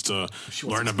just wants to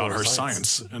learn about her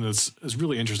science. And it's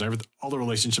really interesting. All the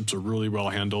relationships are really well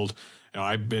handled.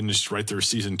 I binged right through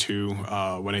season 2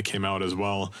 when it came out as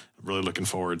well. I'm really looking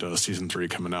forward to season 3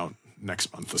 coming out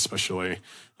next month, especially.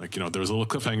 Like, there was a little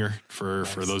cliffhanger for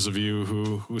those of you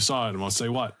who saw it and won't say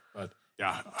what. But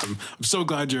yeah, I'm so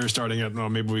glad you're starting it. Well,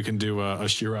 maybe we can do a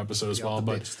She-Ra episode as well.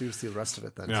 But just see the rest of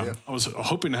it then. Yeah, too. I was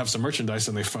hoping to have some merchandise,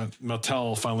 and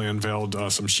Mattel finally unveiled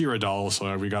some She-Ra dolls.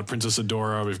 So we got Princess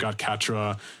Adora, we've got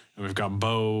Catra, and we've got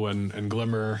Bo and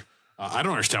Glimmer. I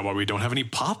don't understand why we don't have any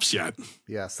pops yet.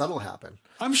 Yes, that'll happen.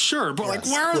 I'm sure, but like,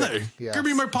 where are they? Yes. Give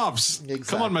me my pops. Exactly.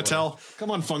 Come on, Mattel. Come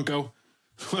on, Funko.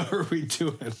 What are we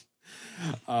doing?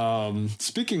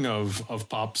 Speaking of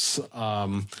pops,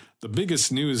 the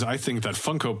biggest news I think that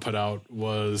Funko put out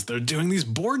was they're doing these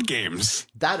board games.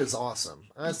 That is awesome.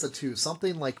 That's the two.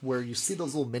 Something like where you see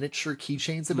those little miniature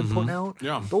keychains they've been putting out.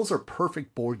 Yeah. Those are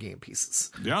perfect board game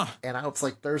pieces. Yeah. And it's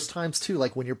like there's times too,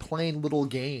 like when you're playing little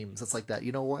games, it's like that.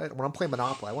 You know what? When I'm playing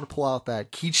Monopoly, I want to pull out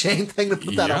that keychain thing to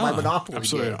put that on my Monopoly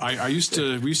absolutely. game. We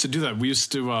used to do that. We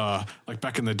used to like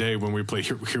back in the day when we played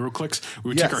HeroClix, we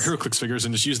would take our HeroClix figures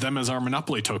and just use them as our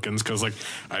Monopoly tokens, because like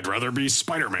I'd rather be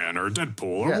Spider-Man or Deadpool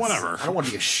or whatever. I don't want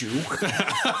to be a shoe.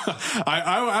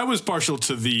 I was partial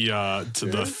to the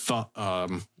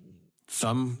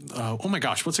thumb. Oh my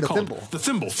gosh, what's it called? Thimble. The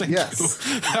thimble. Thank you.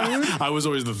 I was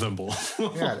always the thimble.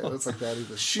 Yeah, it's like that.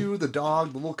 The shoe, the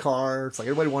dog, the little car. It's like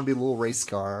everybody want to be a little race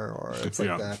car, or it's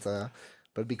like that.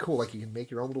 But it'd be cool. Like you can make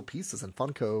your own little pieces, and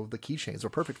Funko, the keychains are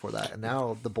perfect for that. And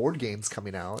now the board game's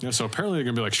coming out. Yeah, so apparently they're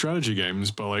gonna be like strategy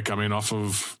games, but like off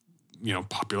of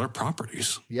popular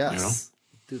properties. Yes,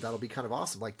 dude, that'll be kind of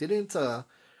awesome. Like didn't say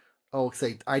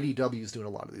IDW is doing a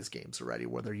lot of these games already,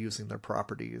 where they're using their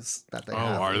properties that they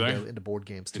have into board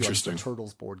games too. Interesting. Like the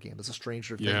Turtles board game. There's a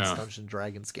Stranger Things Dungeons and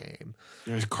Dragons game.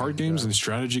 Yeah, card games and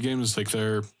strategy games, like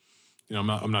they're,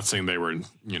 I'm not saying they were,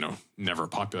 never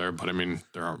popular, but I mean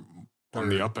they're on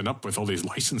the up and up with all these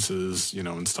licenses,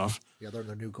 and stuff. Yeah, they're in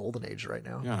their new golden age right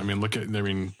now. Yeah, I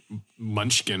mean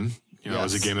Munchkin.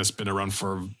 Is a game that's been around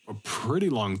for a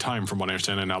pretty long time, from what I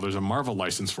understand. And now there's a Marvel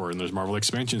license for it, and there's Marvel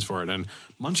expansions for it. And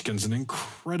Munchkin's an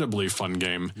incredibly fun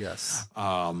game. Yes.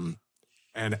 And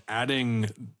adding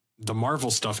the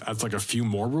Marvel stuff adds like a few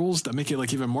more rules that make it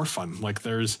like even more fun. Like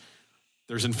there's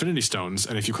Infinity Stones,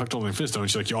 and if you collect all the Infinity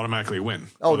Stones, you automatically win.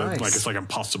 Oh, nice. Like it's like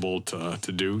impossible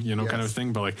to do, kind of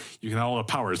thing. But like you can have all the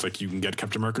powers. Like you can get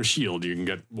Captain America's shield, you can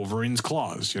get Wolverine's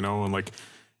claws, and like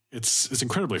it's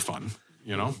incredibly fun.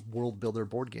 World builder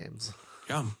board games.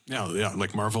 Yeah.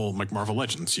 Like Marvel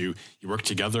Legends. You work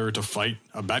together to fight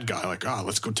a bad guy. Like,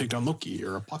 let's go take down Loki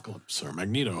or Apocalypse or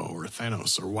Magneto or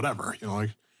Thanos or whatever.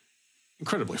 Like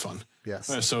incredibly fun.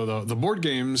 Yes. So the board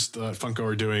games that Funko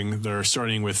are doing, they're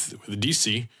starting with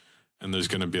DC, and there's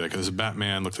going to be like there's a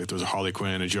Batman. Looks like there's a Harley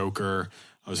Quinn, a Joker.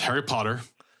 I was Harry Potter,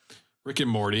 Rick and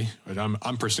Morty.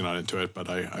 I'm personally not into it, but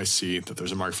I see that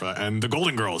there's a market for that. And the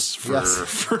Golden Girls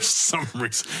for some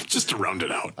reason, just to round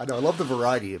it out. I know. I love the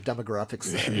variety of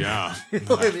demographics there. Yeah. You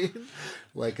know what I mean?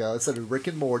 Like I said, Rick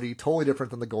and Morty, totally different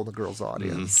than the Golden Girls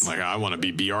audience. Like, I want to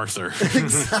be B. Arthur.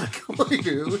 Exactly,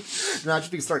 dude. Imagine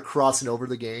if you start crossing over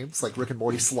the games, like Rick and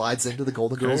Morty slides into the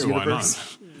Golden Girls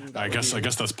universe. I guess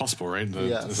that's possible, right?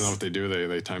 Yes. Isn't that what they do?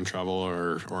 They time travel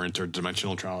or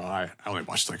interdimensional travel. I only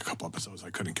watched like a couple episodes. I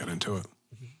couldn't get into it.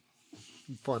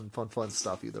 Fun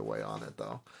stuff either way on it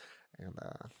though. And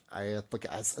I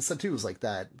said too, it was like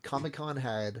that. Comic-Con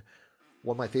had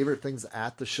one of my favorite things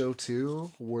at the show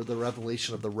too were the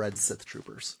revelation of the Red Sith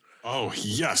Troopers. Oh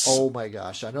yes! Oh my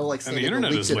gosh! I know, like, and the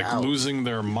internet is like losing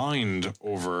their mind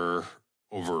over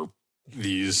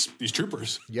these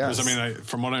troopers. Yes, because I mean,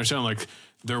 from what I understand, like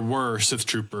there were Sith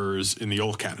troopers in the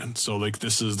old canon, so like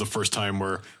this is the first time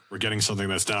we're getting something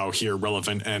that's now here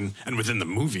relevant and within the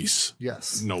movies.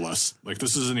 Yes, no less. Like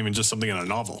this isn't even just something in a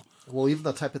novel. Well, even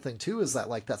the type of thing too is that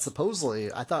like that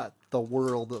supposedly I thought the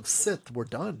world of Sith were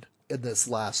done in this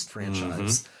last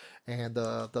franchise, and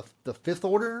the Fifth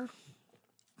Order.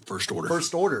 First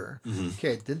Order.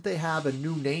 Okay, didn't they have a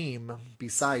new name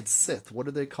besides Sith? What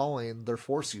are they calling their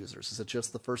Force users? Is it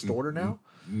just the First Order now?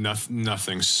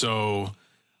 Nothing. So,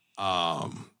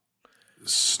 Snoke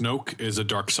is a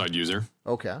dark side user.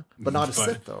 Okay, but not a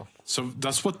Sith though. So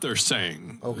that's what they're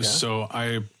saying. Okay. So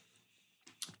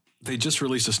they just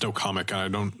released a Snoke comic, and I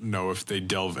don't know if they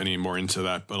delve any more into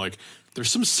that, but like there's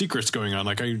some secrets going on.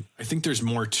 Like I think there's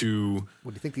more to.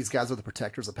 What, do you think these guys are the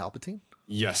protectors of Palpatine?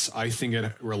 Yes, I think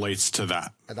it relates to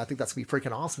that. And I think that's going to be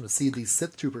freaking awesome to see these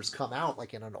Sith troopers come out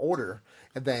like in an order,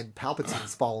 and then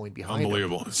Palpatine's following behind.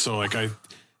 Unbelievable. Them. So like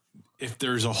if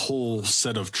there's a whole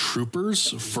set of troopers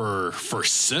for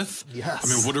Sith, yes. I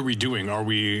mean, what are we doing? Are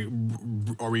we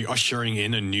ushering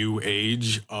in a new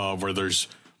age where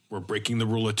we're breaking the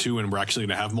rule of two and we're actually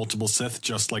going to have multiple Sith,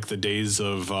 just like the days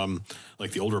of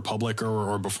like the Old Republic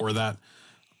or before that?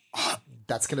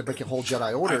 That's going to break a whole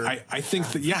Jedi Order. I think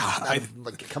that, yeah.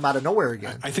 Like come out of nowhere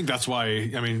again. I think that's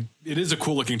why, I mean, it is a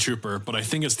cool looking trooper, but I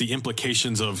think it's the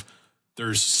implications of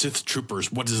there's Sith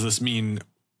troopers. What does this mean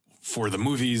for the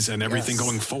movies and everything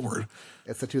going forward?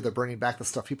 It's the two that are bringing back the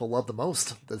stuff people love the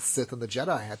most, the Sith and the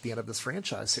Jedi at the end of this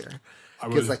franchise here.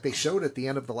 Because like they showed at the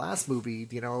end of the last movie,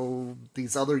 you know,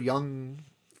 these other young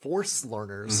Force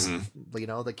learners, you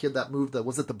know, the kid that moved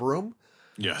was it the broom?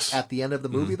 Yes. At the end of the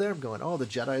movie there, I'm going, oh, the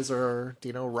Jedis are,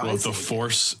 you know, rising. Well, the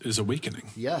Force is awakening.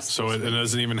 Yes. So it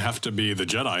doesn't even have to be the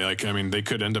Jedi. Like, I mean, they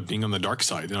could end up being on the dark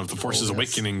side. You know, if the Force is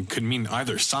awakening could mean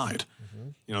either side.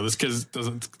 You know, this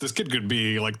kid could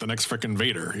be like the next frickin'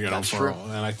 Vader, you know, that's true.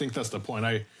 And I think that's the point.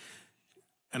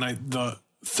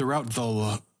 Throughout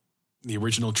the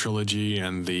original trilogy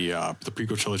and the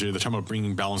prequel trilogy, they're talking about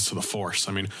bringing balance to the Force.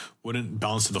 I mean, wouldn't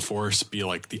balance to the Force be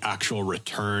like the actual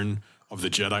return of the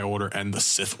Jedi Order and the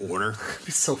Sith Order? It'd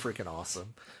be so freaking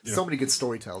awesome. Yeah. So many good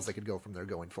storytells they could go from there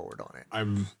going forward on it.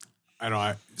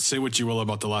 I say what you will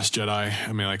about The Last Jedi.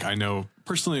 I mean, like, I know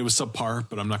personally it was subpar,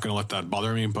 but I'm not going to let that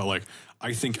bother me. But like,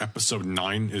 I think Episode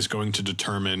 9 is going to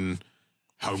determine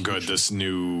how good this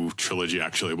new trilogy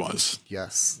actually was.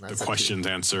 Yes. The questions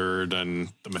answered and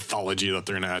the mythology that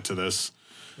they're going to add to this.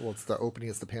 Well, it's the opening.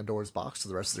 It's the Pandora's box to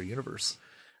the rest of their universe.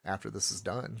 After this is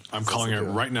done, I'm calling it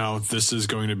right now. This is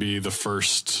going to be the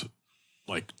first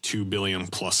like 2 billion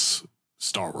plus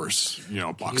Star Wars,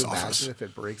 box office. Imagine if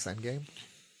it breaks Endgame.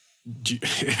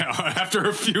 After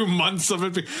a few months of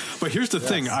it. But here's the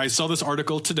thing. I saw this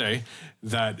article today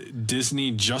that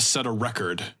Disney just set a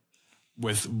record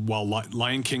while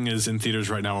Lion King is in theaters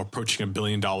right now, approaching $1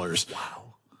 billion. Wow.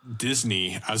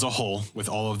 Disney as a whole, with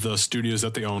all of the studios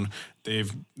that they own,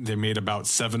 they made about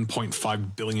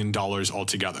 $7.5 billion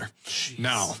altogether. Jeez.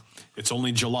 Now, it's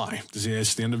only July.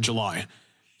 It's the end of July.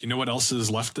 You know what else is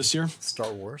left this year?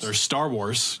 Star Wars. There's Star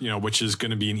Wars, which is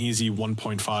going to be an easy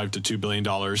 $1.5 to $2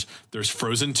 billion. There's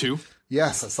Frozen 2.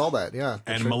 Yes, I saw that. Yeah.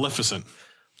 And Maleficent.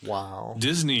 Wow.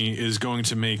 Disney is going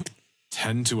to make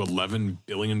 $10 to $11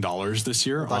 billion this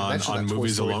year on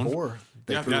movies alone. 4.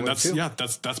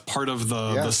 That's part of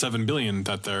the 7 billion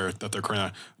that they're crying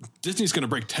out. Disney's going to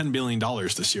break $10 billion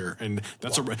this year, and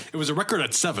it was a record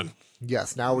at 7.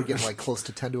 Yes, now we're getting like close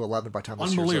to 10 to 11 by the time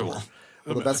this year's over.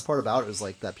 Well, the best part about it is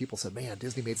like that people said, "Man,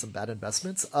 Disney made some bad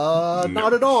investments."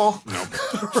 Not at all. No,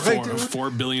 right,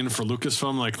 $4 billion for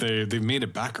Lucasfilm. Like they've made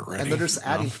it back already, and they're just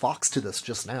adding Fox to this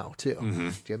just now too. Do you know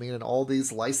what I mean? And all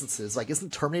these licenses, like,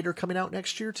 isn't Terminator coming out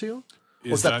next year too?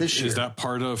 Is that this year? Is that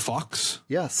part of Fox?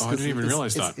 Yes. Oh, I didn't even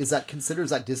realize that. Is that considered, is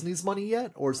that Disney's money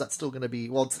yet? Or is that still going to be,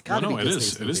 well, it's got to be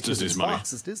Disney's money. It is Disney's money.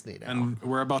 Fox is Disney now. And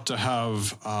we're about to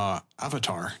have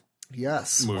Avatar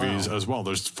movies as well.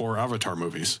 There's 4 Avatar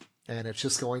movies. And it's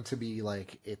just going to be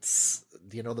like, it's,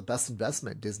 you know, the best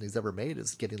investment Disney's ever made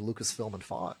is getting Lucasfilm and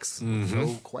Fox.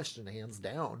 No question, hands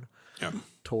down. Yep.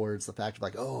 Towards the fact of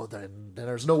like, oh, then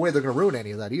there's no way they're going to ruin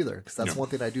any of that either. Because that's one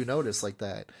thing I do notice, like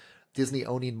that Disney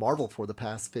owning Marvel for the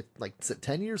past, is it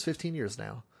 10 years, 15 years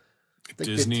now?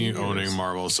 Disney owning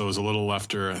Marvel. So it was a little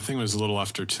after, I think it was a little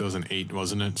after 2008,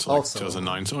 wasn't it? So like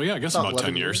 2009. So yeah, I guess about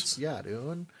 10 years. Yeah,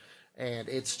 dude. And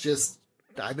it's just,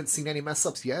 I haven't seen any mess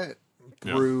ups yet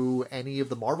through any of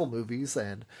the Marvel movies,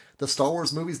 and the Star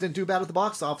Wars movies didn't do bad at the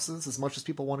box offices as much as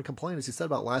people want to complain, as you said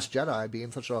about Last Jedi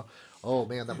being such a, oh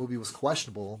man, that movie was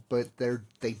questionable, but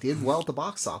they did well at the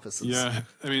box offices. Yeah,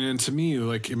 I mean, and to me,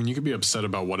 like, I mean, you could be upset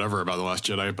about whatever about The Last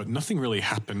Jedi, but nothing really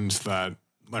happened that,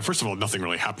 like, first of all, nothing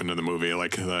really happened in the movie.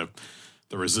 Like, the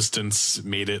Resistance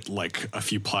made it like a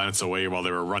few planets away while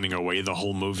they were running away the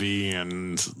whole movie,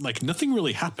 and like nothing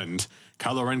really happened.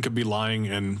 Kylo Ren could be lying,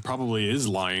 and probably is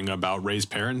lying, about Rey's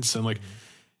parents, and like,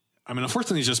 I mean,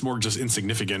 unfortunately, it's just more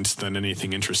insignificant than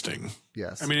anything interesting.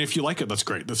 Yes, I mean, if you like it, that's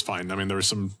great, that's fine. I mean, there was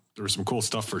some cool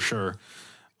stuff for sure.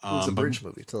 It was a bridge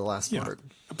movie to the last part.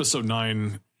 Episode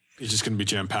 9 is just going to be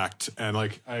jam packed, and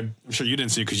like I'm sure you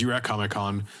didn't see it because you were at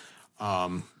Comic-Con.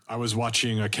 I was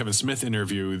watching a Kevin Smith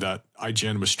interview that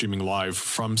IGN was streaming live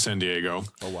from San Diego.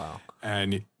 Oh, wow.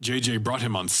 And JJ brought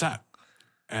him on set,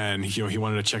 and he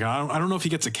wanted to check out. I don't know if he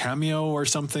gets a cameo or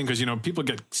something, because, you know, people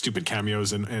get stupid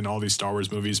cameos in all these Star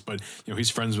Wars movies, but, you know, he's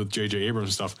friends with JJ Abrams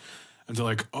and stuff. And they're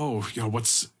like, oh, you know,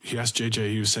 he asked JJ,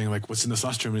 he was saying like, what's in this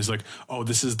last room? And he's like, oh,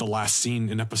 this is the last scene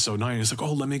in episode 9. And he's like,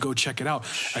 oh, let me go check it out.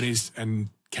 And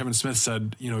Kevin Smith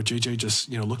said, you know, JJ just,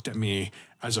 you know, looked at me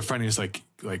as a friend. And he's like,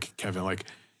 Kevin, like,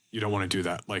 you don't want to do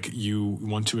that. Like, you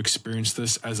want to experience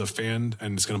this as a fan,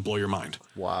 and it's going to blow your mind.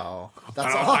 Wow.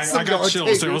 That's awesome. I got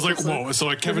chills. I was like, whoa. So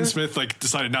like Kevin Smith like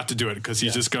decided not to do it because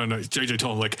he's just going to, JJ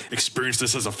told him, like, experience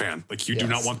this as a fan. Like, you do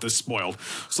not want this spoiled.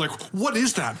 It's like, what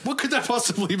is that? What could that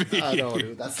possibly be? I know,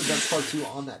 dude. That's the best part too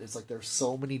on that. It's like, there's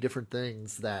so many different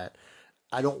things that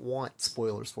I don't want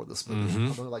spoilers for this movie. I'm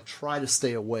going to like try to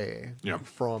stay away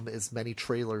from as many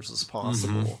trailers as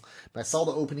possible. But I saw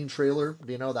the opening trailer,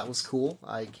 you know, that was cool.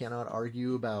 I cannot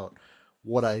argue about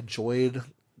what I enjoyed.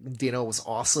 You know, it was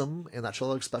awesome in that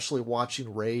trailer, especially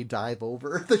watching Rey dive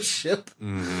over the ship.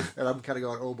 And I'm kind of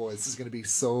going, oh boy, this is going to be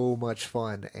so much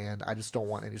fun. And I just don't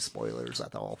want any spoilers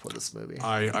at all for this movie.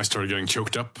 I started getting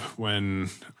choked up when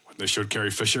they showed Carrie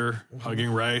Fisher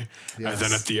hugging Rey. And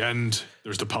then at the end,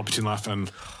 there's the Palpatine laugh, and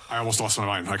I almost lost my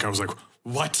mind. Like, I was like,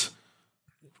 what?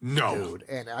 No. Dude,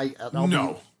 and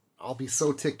I'll be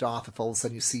so ticked off if all of a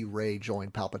sudden you see Rey join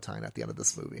Palpatine at the end of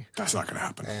this movie. That's not going to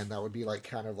happen. And that would be like,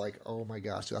 kind of like, oh my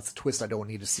gosh, that's a twist I don't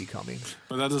need to see coming.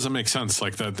 But that doesn't make sense.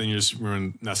 Like, that, then you just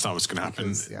ruin, that's not what's going to happen.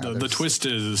 Because, the twist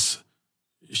is,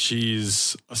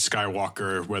 she's a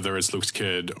Skywalker, whether it's Luke's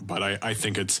kid, but I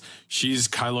think she's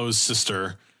Kylo's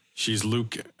sister. She's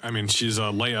she's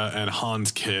Leia and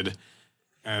Han's kid,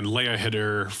 and Leia hit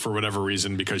her for whatever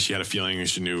reason because she had a feeling,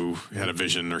 she knew, had a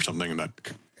vision or something that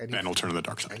Ben will turn to the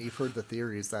dark side. And you've heard the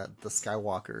theories that the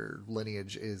Skywalker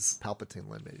lineage is Palpatine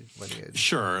lineage.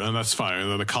 Sure, and that's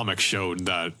fine. The comic showed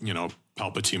that, you know,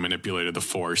 Palpatine manipulated the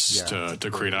Force to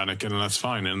create Anakin, and that's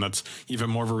fine. And that's even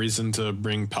more of a reason to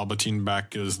bring Palpatine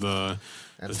back as the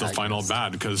final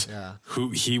bad, because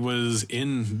he was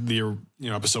in the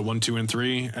episode 1, 2, and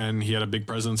 3, and he had a big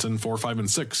presence in 4, 5,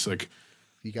 and 6. Like,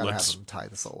 you gotta have him tie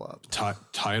this all up.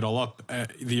 Tie it all up.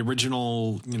 The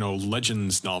original,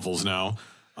 Legends novels now.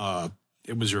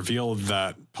 It was revealed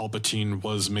that Palpatine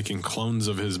was making clones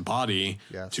of his body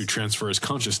to transfer his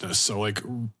consciousness. So, like,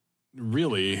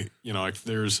 really, like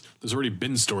there's already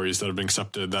been stories that have been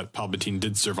accepted that Palpatine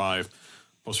did survive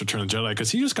post Return of the Jedi, because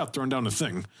he just got thrown down a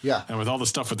thing. Yeah. And with all the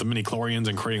stuff with the midi-chlorians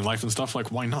and creating life and stuff,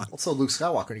 like, why not? Also, Luke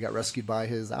Skywalker, he got rescued by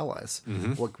his allies.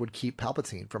 What would keep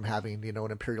Palpatine from having,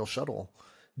 an Imperial shuttle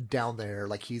down there?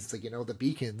 Like, he's like, the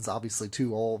beacons, obviously,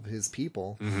 to all of his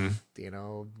people.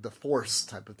 The Force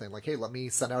type of thing. Like, hey, let me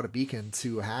send out a beacon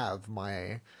to have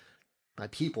my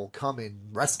people come and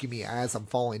rescue me as I'm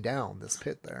falling down this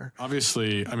pit there.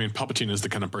 Obviously, I mean, Palpatine is the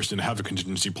kind of person to have a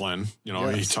contingency plan.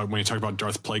 When you talk about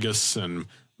Darth Plagueis and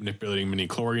manipulating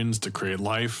midi-chlorians to create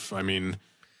life, I mean,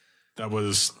 that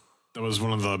was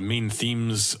one of the main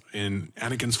themes in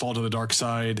Anakin's fall to the dark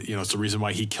side. It's the reason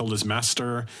why he killed his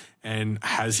master. And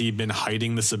has he been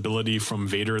hiding this ability from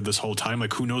Vader this whole time?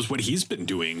 Like, who knows what he's been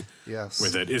doing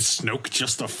with it? Is Snoke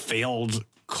just a failed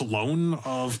clone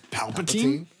of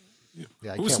Palpatine?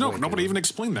 Yeah, Who's Snoke? Nobody even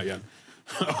explained that yet.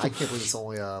 I can't believe it's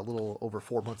only a little over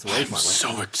 4 months away from my life.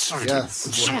 So excited. Yes.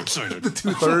 I'm so excited. The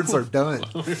 2/3 are done.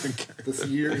 This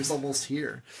year is almost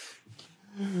here.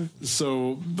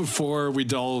 So before we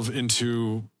delve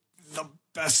into the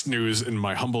best news, in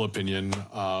my humble opinion,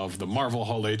 of the Marvel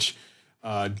Hall H,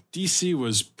 DC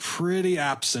was pretty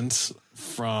absent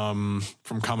from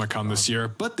Comic-Con this year,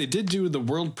 but they did do the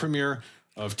world premiere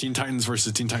of Teen Titans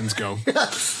versus Teen Titans Go,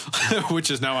 which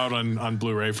is now out on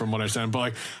Blu-ray from what I understand. But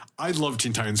like, I love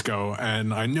Teen Titans Go,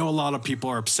 and I know a lot of people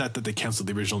are upset that they canceled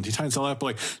the original Teen Titans, all that, but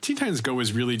like, Teen Titans Go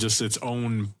is really just its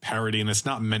own parody, and it's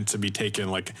not meant to be taken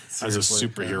like as a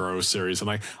superhero series. And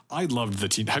like, I loved the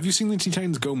Teen. Have you seen the Teen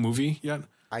Titans Go movie yet?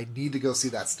 I need to go see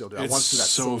that still. Dude. I It's want to see that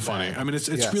so funny. bad. I mean, it's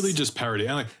really just parody.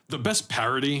 And like, the best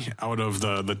parody out of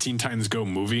the Teen Titans Go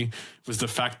movie was the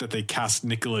fact that they cast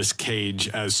Nicolas Cage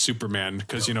as Superman,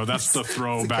 because you know that's the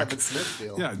throwback. Kevin Smith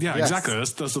deal. Yeah, yes. Exactly.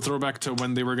 That's the throwback to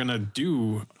when they were gonna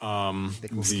do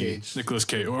Nicolas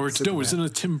Cage. Or no, wasn't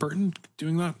it Tim Burton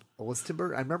doing that? Oh, was Tim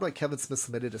Burton? I remember like Kevin Smith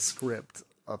submitted a script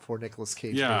for Nicolas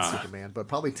Cage Yeah. as Superman, but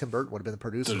probably Tim Burton would have been the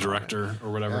producer, The director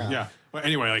or whatever. Yeah. Well,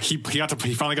 anyway, like he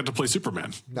finally got to play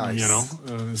Superman. Nice. You know,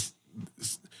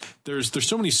 there's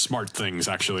so many smart things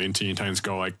actually in Teen Titans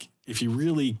Go. Like if you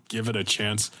really give it a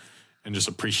chance and just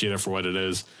appreciate it for what it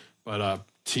is. But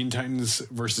Teen Titans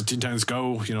versus Teen Titans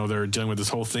Go, you know, they're dealing with this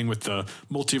whole thing with the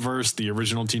multiverse. The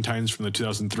original Teen Titans from the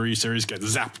 2003 series get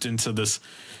zapped into this,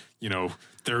 you know,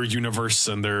 their universe,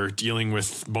 and they're dealing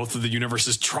with both of the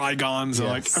universe's trigons. Yes.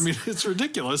 Like, I mean, it's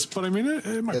ridiculous, but I mean,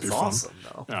 it might be fun. It's awesome,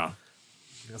 though. Yeah.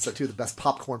 That's like, too, the best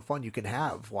popcorn fun you can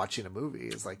have watching a movie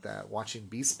is like that, watching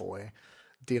Beast Boy.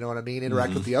 Do you know what I mean?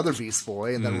 Interact with the other Beast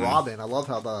Boy, and then Robin. I love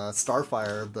how the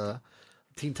Starfire of the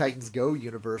Teen Titans Go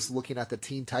universe looking at the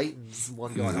Teen Titans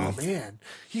one going, oh man,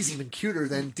 he's even cuter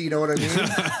than, do you know what I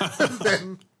mean?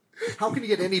 Then how can he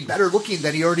get any better looking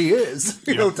than he already is?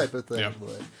 You know, type of thing. Yep.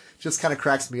 But just kind of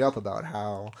cracks me up about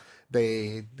how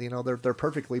they, you know, they're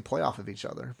perfectly play off of each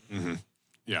other. Mm-hmm.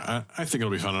 Yeah, I think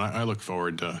it'll be fun, and I look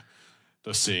forward to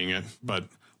seeing it. But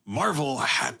Marvel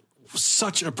had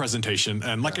such a presentation,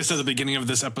 and like I said at the beginning of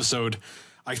this episode,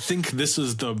 I think this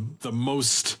is the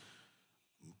most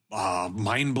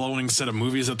mind-blowing set of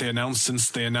movies that they announced since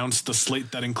they announced the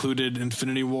slate that included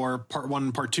Infinity War Part 1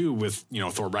 and Part 2 with, you know,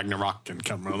 Thor Ragnarok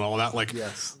and all that. Like,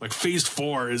 like Phase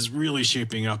 4 is really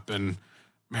shaping up, and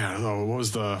man, what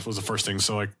was the first thing?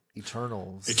 So like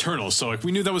Eternals. So like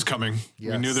we knew that was coming.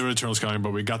 Yes. We knew there were Eternals coming,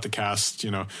 but we got the cast.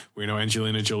 You know, we know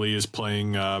Angelina Jolie is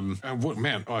playing.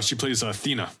 She plays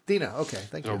Athena. Okay,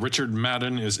 thank you. Richard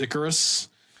Madden is Icarus.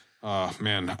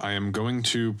 Man, I am going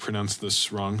to pronounce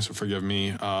this wrong, so forgive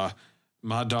me.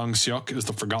 Ma Dong-seok is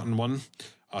the Forgotten One.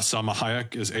 Salma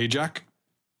Hayek is Ajak.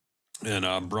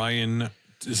 And Brian,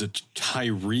 is it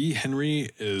Tyree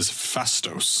Henry, is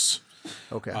Phastos.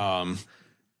 Okay.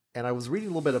 And I was reading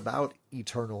a little bit about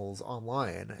Eternals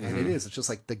online, and it's just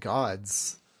like the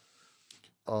gods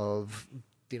of,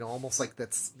 you know, almost like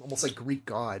Greek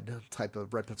god type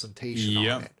of representation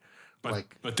on it.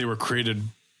 But they were created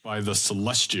by the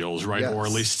Celestials, right? Yes. Or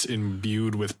at least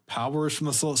imbued with powers from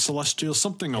the Celestials,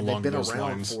 something along those lines. They've been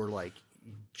around for like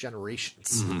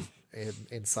generations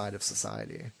inside of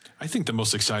society. I think the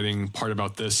most exciting part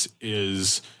about this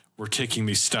is we're taking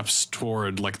these steps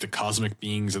toward like the cosmic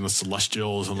beings and the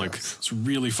Celestials, and like it's a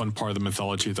really fun part of the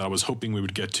mythology that I was hoping we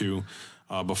would get to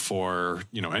before,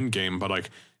 you know, Endgame. But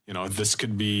like, you know, this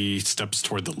could be steps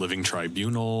toward the living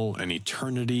tribunal and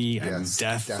eternity and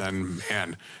death. And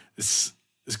man, this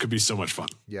could be so much fun.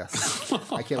 Yes.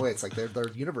 I can't wait. It's like they're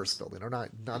universe building, or not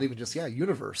even just,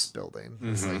 universe building.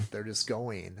 It's like they're just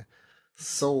going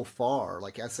so far.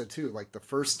 Like I said too, like the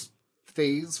first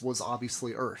phase was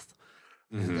obviously Earth.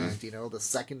 And then, you know, the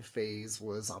second phase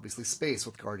was obviously space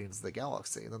with Guardians of the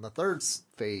Galaxy. And then the third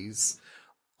phase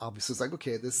obviously is like,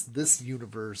 okay, this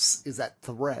universe is at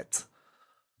threat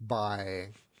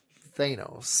by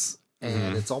Thanos.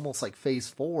 And it's almost like phase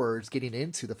 4 is getting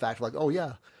into the fact of like, oh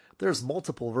yeah, there's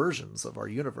multiple versions of our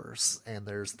universe, and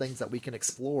there's things that we can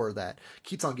explore that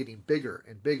keeps on getting bigger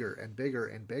and bigger and bigger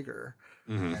and bigger.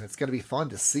 And it's going to be fun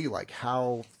to see like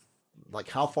how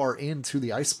far into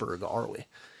the iceberg are we?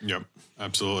 Yep,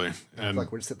 absolutely. And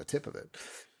like we're just at the tip of it.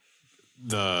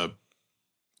 The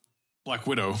Black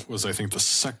Widow was, I think, the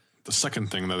second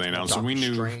thing that they announced. So we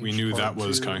knew that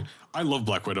was coming. I love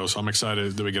Black Widow, so I'm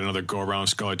excited that we get another go around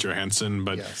Scarlett Johansson.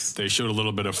 But they showed a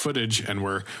little bit of footage, and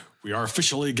we are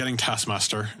officially getting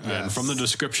Taskmaster. And from the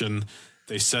description,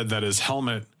 they said that his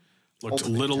helmet looked a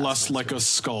little less like a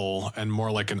skull and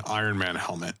more like an Iron Man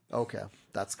helmet. Okay,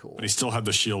 that's cool. But he still had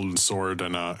the shield and sword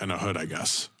and a hood, I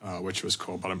guess, which was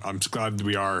cool. But I'm glad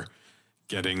we are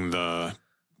getting the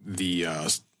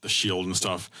shield and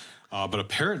stuff. But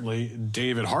apparently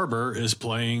David Harbour is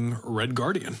playing Red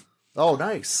Guardian. Oh,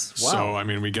 nice. Wow. So, I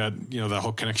mean, we got, the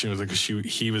whole connection with like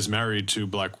he was married to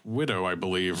Black Widow, I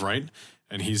beve, right?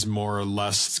 And he's more or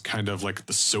less kind of like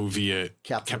the Soviet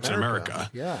Captain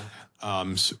America. Yeah.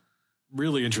 So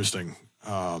really interesting.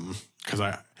 Because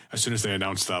as soon as they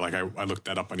announced that, like I looked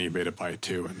that up on eBay to buy it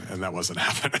too, and that wasn't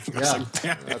happening. I was like,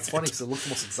 damn that's funny because it looks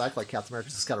almost exactly like Captain America,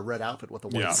 just got a red outfit with a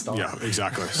white star. Yeah,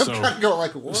 exactly. So go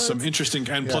like, what? Some interesting,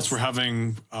 and plus we're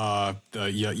having oh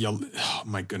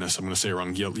my goodness, I'm going to say it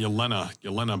wrong.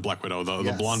 Yelena Black Widow,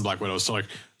 the blonde Black Widow. So like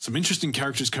some interesting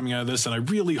characters coming out of this, and I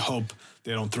really hope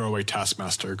they don't throw away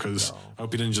Taskmaster because I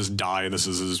hope he didn't just die. This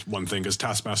is his one thing because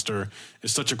Taskmaster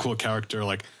is such a cool character.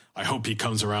 Like, I hope he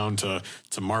comes around to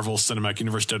Marvel Cinematic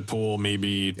Universe Deadpool,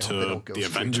 maybe to the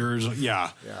Avengers.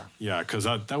 Yeah, because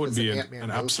that would be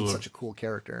an absolute such a cool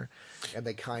character. And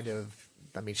they kind of,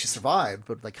 I mean, she survived,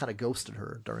 but they kind of ghosted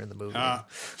her during the movie.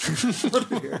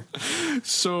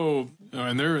 So,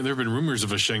 and there have been rumors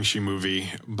of a Shang-Chi movie,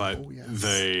 but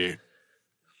they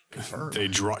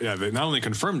not only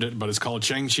confirmed it, but it's called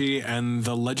Shang-Chi and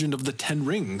the Legend of the Ten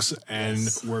Rings, and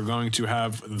we're going to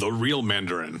have the real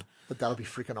Mandarin. But that'll be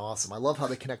freaking awesome. I love how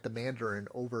they connect the Mandarin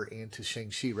over into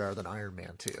Shang-Chi rather than Iron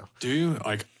Man too. Do you?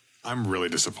 Like, I'm really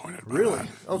disappointed by really? that.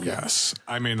 Okay. Yes.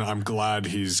 I mean, I'm glad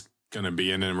he's going to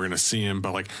be in it and we're going to see him,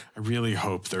 but like, I really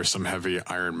hope there's some heavy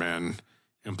Iron Man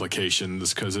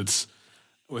implications because it's,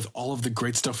 with all of the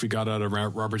great stuff we got out of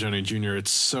Robert Downey Jr.,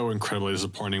 it's so incredibly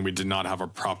disappointing we did not have a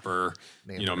proper,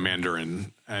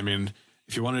 Mandarin. I mean,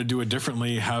 if you wanted to do it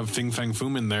differently, have Fing Fang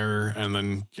Foom in there and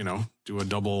then, do a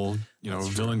double,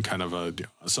 villain kind of a deal.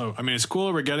 So, I mean, it's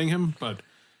cool we're getting him, but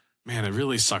man, it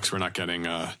really sucks we're not getting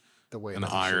an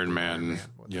Iron Man,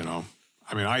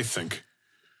 I mean, I think.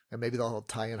 And maybe they'll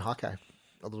tie in Hawkeye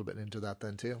a little bit into that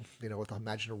then too, with the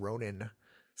Imagine a Ronin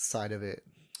side of it.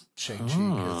 Shang-Chi,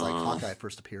 because like Hawkeye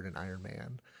first appeared in Iron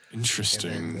Man.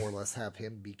 Interesting. And then more or less have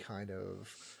him be kind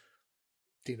of,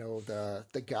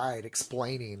 the guide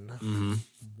explaining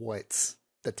what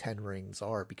the Ten Rings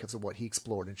are because of what he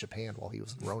explored in Japan while he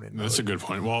was in Ronin. That's a good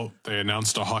point. Well, they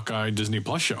announced a Hawkeye Disney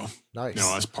Plus show. Nice.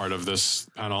 As part of this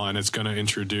panel, and it's going to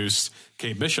introduce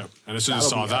Kate Bishop. And as soon as I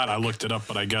saw that, I looked it up,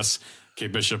 but I guess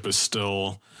Kate Bishop is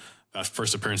still... That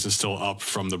first appearance is still up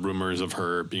from the rumors of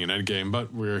her being in Endgame,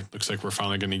 but looks like we're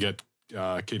finally going to get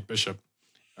Kate Bishop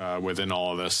within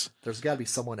all of this. There's got to be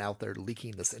someone out there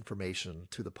leaking this information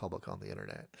to the public on the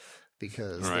internet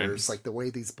because there's like the way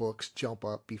these books jump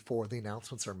up before the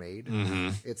announcements are made.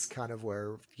 It's kind of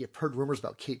where you've heard rumors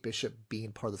about Kate Bishop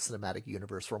being part of the cinematic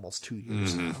universe for almost 2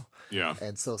 years now. Yeah.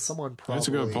 And so someone probably That's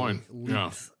a good point.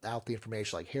 leaked out the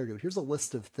information like, here, dude, here's a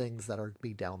list of things that are going to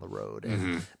be down the road.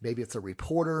 And maybe it's a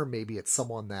reporter, maybe it's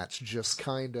someone that's just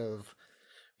kind of,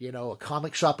 a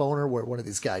comic shop owner where one of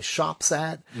these guys shops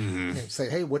at and say,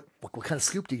 hey, what kind of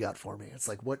scoop do you got for me? It's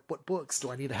like, what books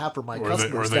do I need to have for my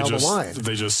customers down the line?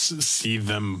 They just see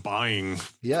them buying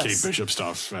Kate Bishop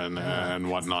stuff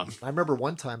and whatnot. I remember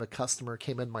one time a customer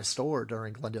came in my store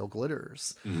during Glendale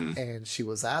Glitters and she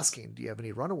was asking, do you have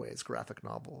any Runaways graphic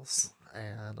novels?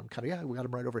 And I'm kind of, we got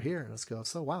them right over here. And let's go,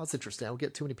 so wow, it's interesting. I don't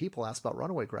get too many people ask about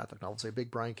Runaway graphic novels. Are you a big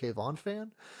Brian K. Vaughan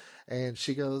fan? And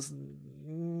she goes,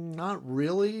 not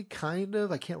really, kind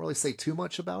of. I can't really say too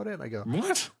much about it. I go,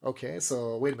 what? Okay,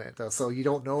 so wait a minute. So you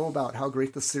don't know about how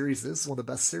great this series is? It's one of the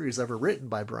best series ever written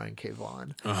by Brian K.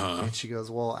 Vaughan. And she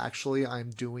goes, well, actually,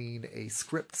 I'm doing a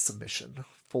script submission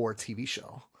for a TV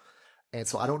show. And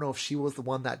so I don't know if she was the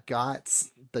one that got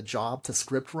the job to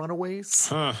script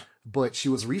Runaways, but she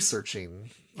was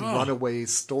researching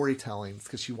Runaways storytelling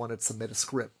because she wanted to submit a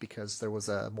script because there was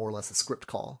more or less a script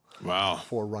call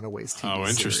for Runaways TV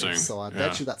series. Interesting. So I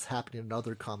bet you that's happening in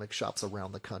other comic shops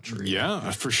around the country.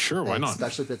 Yeah, for sure. Why not?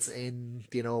 Especially if it's in,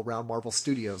 around Marvel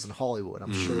Studios in Hollywood.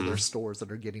 I'm sure there's stores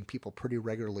that are getting people pretty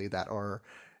regularly that are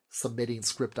submitting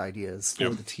script ideas for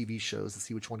the TV shows to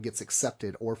see which one gets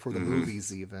accepted or for the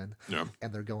movies even.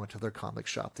 And they're going to their comic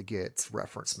shop to get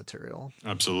reference material.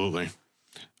 Absolutely.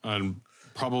 And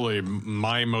probably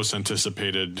my most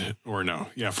anticipated,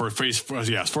 as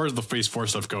far as the Phase 4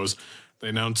 stuff goes, they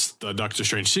announced the Doctor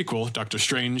Strange sequel, Doctor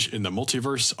Strange in the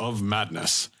Multiverse of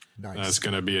Madness. Nice. That's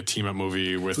going to be a team-up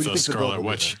movie with Scarlet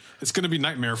Witch. It's going to be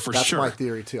Nightmare for sure. That's my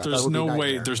theory too. There's no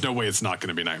way it's not going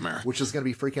to be Nightmare. Which is going to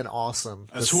be freaking awesome.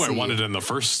 That's who I wanted in the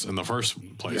first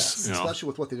place. Yes, especially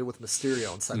with what they did with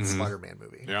Mysterio inside the Spider-Man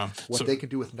movie. Yeah. What they can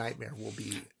do with Nightmare will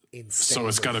be insane. So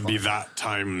it's got to be that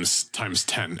times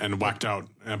 10 and whacked out.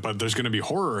 But there's going to be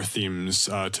horror themes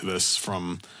to this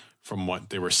from what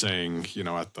they were saying,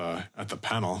 at the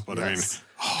panel. But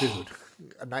dude.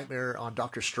 A Nightmare on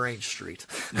Doctor Strange Street.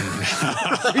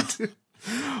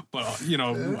 But, you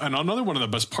know, and another one of the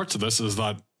best parts of this is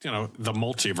that, you know, the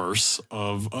multiverse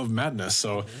of madness.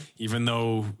 So even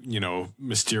though, you know,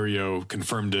 Mysterio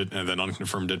confirmed it and then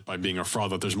unconfirmed it by being a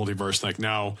fraud that there's multiverse, like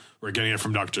now we're getting it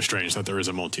from Doctor Strange that there is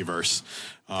a multiverse.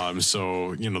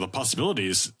 So, you know, the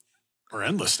possibilities are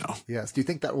endless now. Yes. Do you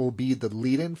think that will be the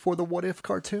lead-in for the What If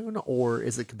cartoon, or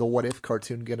is it the What If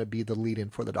cartoon going to be the lead-in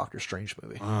for the Doctor Strange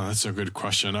movie? That's a good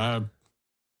question. I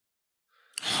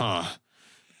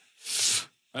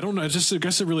don't know. I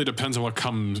guess it really depends on what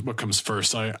comes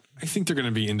first. I think they're going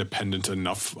to be independent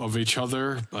enough of each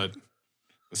other, but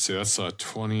let's see, that's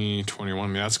 2021. I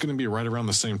mean, that's going to be right around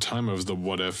the same time as the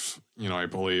What If, you know, I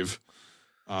believe.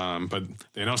 But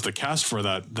they announced the cast for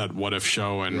that What If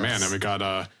show, and man, and we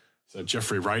got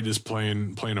Jeffrey Wright is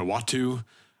playing a Watu.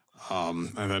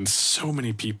 And then so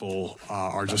many people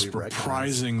are just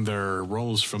reprising their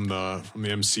roles from the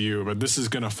MCU, but this is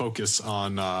going to focus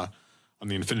on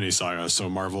the Infinity Saga, so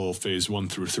Marvel Phase 1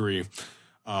 through 3.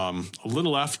 A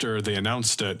little after they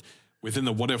announced it, within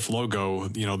the What If logo,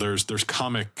 you know, there's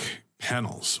comic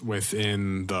panels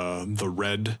within the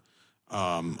red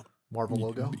Marvel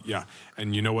logo. Yeah,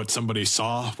 and you know what somebody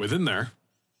saw within there?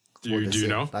 Do you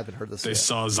know? I haven't heard this. They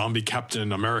saw Zombie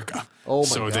Captain America. Oh my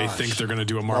So gosh. they think they're going to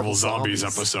do a Marvel Zombies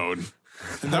episode.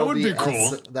 And that would be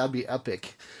cool. That'd be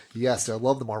epic. Yes, I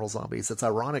love the Marvel Zombies. It's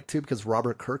ironic too because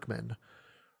Robert Kirkman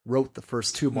wrote the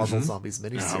first 2 Marvel Zombies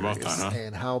miniseries, how about that, huh?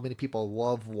 And how many people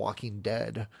love Walking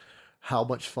Dead. How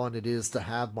much fun it is to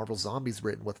have Marvel Zombies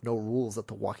written with no rules that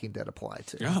the Walking Dead apply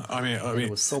to. Yeah, I mean,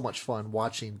 it was so much fun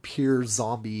watching pure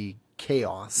zombie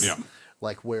chaos. Yeah.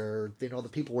 Like where, you know, the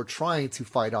people were trying to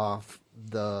fight off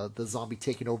the zombie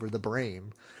taking over the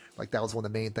brain. Like that was one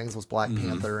of the main things was Black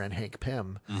Panther and Hank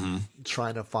Pym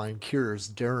trying to find cures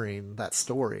during that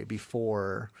story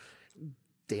before,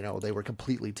 you know, they were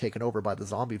completely taken over by the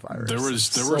zombie virus.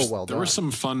 There were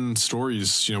some fun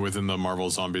stories, you know, within the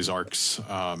Marvel Zombies arcs.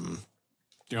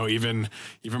 You know, even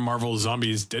Marvel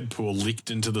Zombies Deadpool leaked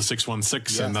into the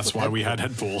 616, and that's why we had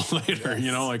Deadpool later.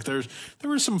 You know, like there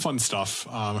was some fun stuff.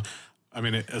 I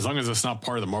mean, as long as it's not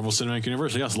part of the Marvel Cinematic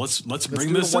Universe, yes, let's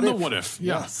bring this into What If.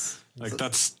 Yes. Like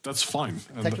that's fine.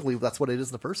 Technically, that's what it is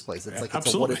in the first place. It's like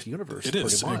it's a What If universe. It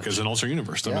is because an alternate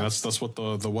universe. I mean, that's what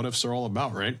the What Ifs are all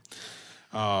about, right?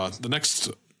 The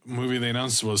next movie they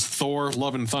announced was Thor: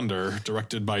 Love and Thunder,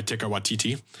 directed by Taika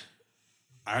Waititi.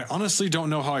 I honestly don't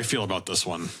know how I feel about this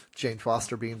one. Jane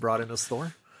Foster being brought in as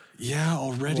Thor. Yeah,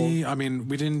 already. Well, I mean,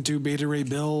 we didn't do Beta Ray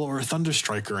Bill or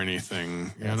Thunderstrike or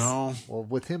anything, you know? Well,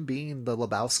 with him being the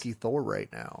Lebowski Thor right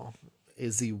now,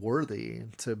 is he worthy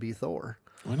to be Thor?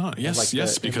 Why not?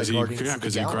 Yes, because he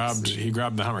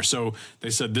grabbed the hammer. So they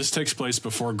said this takes place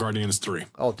before Guardians 3.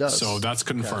 Oh, it does. So that's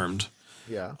confirmed.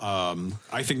 Okay. Yeah.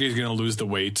 I think he's going to lose the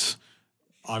weight.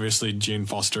 Obviously, Jane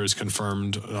Foster is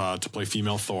confirmed to play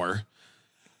female Thor.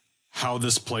 How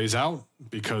this plays out,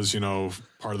 because, you know,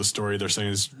 part of the story they're saying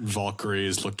is Valkyrie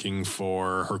is looking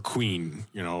for her queen,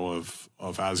 you know,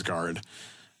 of Asgard.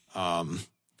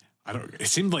 It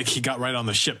seemed like he got right on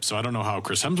the ship, so I don't know how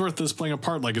Chris Hemsworth is playing a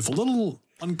part. Like, it's a little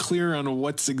unclear on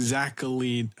what's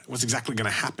exactly going to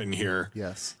happen here.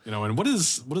 Yes. You know, and what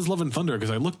is Love and Thunder?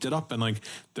 Because I looked it up and like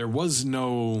there was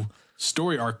no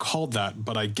story arc called that,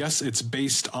 but I guess it's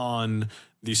based on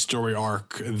the story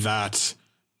arc that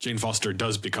Jane Foster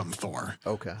does become Thor.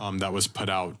 Okay. That was put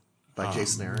out by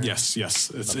Jason Aaron. Yes.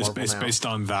 It's based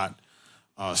on that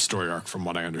story arc, from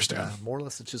what I understand. Yeah, more or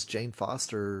less, it's just Jane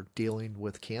Foster dealing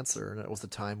with cancer, and it was the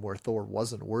time where Thor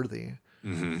wasn't worthy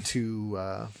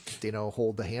to,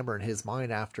 hold the hammer in his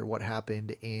mind after what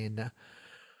happened in.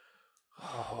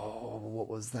 What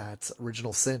was that?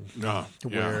 Original Sin,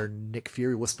 where Nick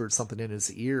Fury whispered something in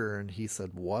his ear, and he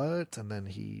said, "What?" And then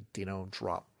he,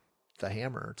 dropped the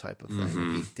hammer type of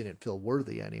thing. He didn't feel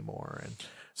worthy anymore, and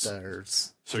so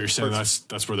you're saying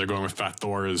that's where they're going with Fat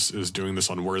Thor is doing this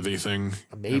unworthy thing?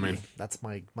 Maybe that's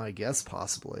my guess,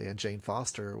 possibly. And Jane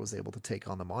Foster was able to take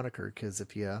on the moniker because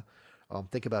if you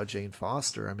think about Jane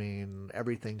Foster, I mean,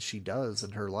 everything she does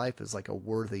in her life is like a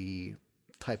worthy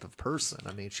type of person.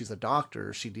 I mean, she's a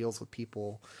doctor. She deals with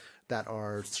people that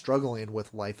are struggling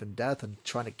with life and death and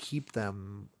trying to keep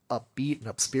them upbeat and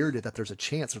up-spirited, that there's a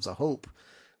chance, there's a hope.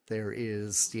 There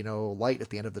is, light at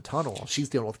the end of the tunnel. She's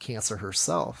dealing with cancer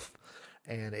herself.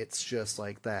 And it's just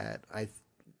like that.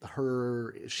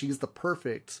 She's the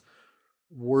perfect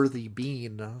worthy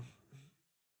being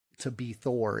to be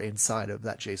Thor inside of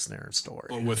that Jason Aaron story.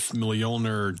 Well, with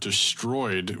Mjolnir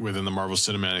destroyed within the Marvel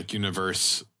Cinematic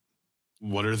Universe,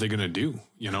 what are they going to do?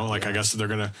 I guess they're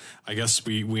going to, I guess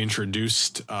we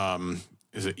introduced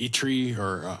is it Eitri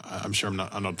or I'm sure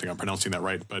I don't think I'm pronouncing that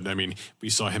right, but I mean, we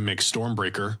saw him make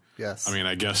Stormbreaker. Yes. I mean,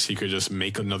 I guess he could just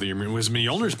make another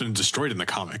Mjolnir's been destroyed in the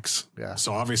comics. Yeah.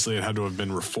 So obviously it had to have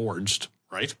been reforged,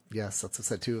 right? Yes, that's what I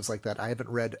said too. It's like that. I haven't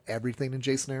read everything in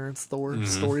Jason Aaron's Thor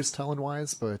stories telling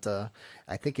wise, but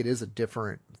I think it is a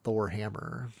different Thor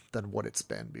hammer than what it's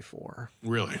been before.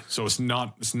 Really? So it's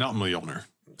not Mjolnir.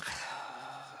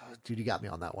 Dude, you got me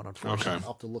on that one, unfortunately. Okay.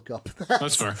 I'll have to look up that.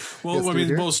 That's fair. Well, I mean,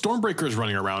 Stormbreaker is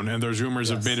running around, and there's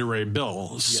rumors of Beta Ray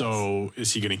Bill. So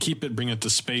is he going to keep it, bring it to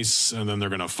space, and then they're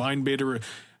going to find Beta Ray?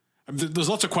 I mean, there's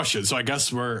lots of questions, so I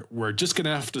guess we're just going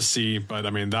to have to see. But I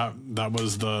mean, that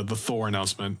was the Thor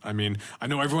announcement. I mean, I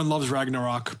know everyone loves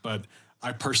Ragnarok, but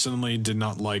I personally did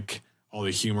not like all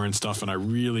the humor and stuff, and I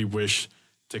really wish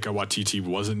Taika Waititi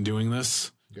wasn't doing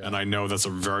this. Yeah. And I know that's a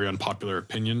very unpopular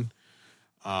opinion.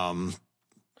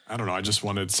 I don't know. I just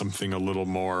wanted something a little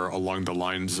more along the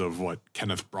lines of what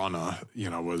Kenneth Branagh,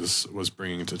 was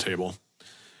bringing to the table.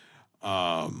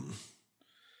 I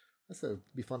said it'd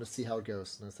be fun to see how it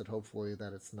goes, and I said hopefully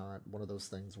that it's not one of those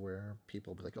things where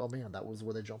people be like, "Oh man, that was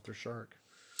where they jumped their shark."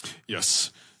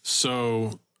 Yes.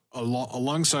 So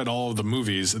alongside all of the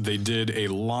movies, they did a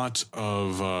lot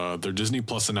of their Disney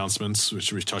Plus announcements,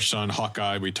 which we touched on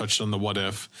Hawkeye, we touched on the What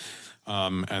If,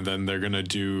 and then they're gonna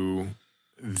do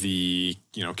the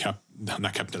not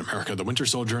Captain America, the Winter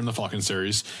Soldier and the Falcon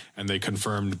series, and they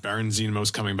confirmed Baron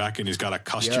Zimo's coming back, and he's got a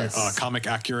costume, comic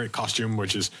accurate costume,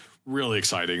 which is really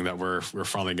exciting that we're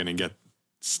finally going to get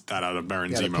that out of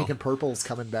Baron Zemo. The pink and purple's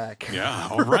coming back. Yeah,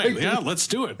 all right, yeah, let's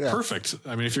do it. Yeah. Perfect.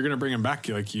 I mean, if you're going to bring him back,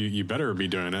 you better be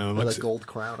doing it. With a gold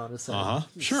crown on his head.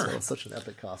 Sure. So it's such an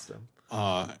epic costume.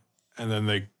 And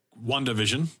then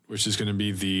WandaVision, which is going to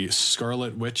be the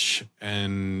Scarlet Witch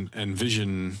and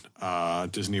Vision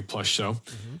Disney Plus show.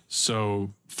 Mm-hmm. So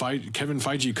Kevin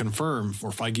Feige confirmed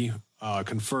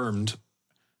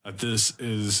that this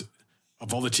is,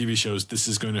 of all the TV shows, this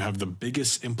is going to have the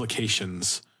biggest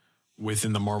implications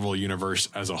within the Marvel universe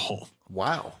as a whole.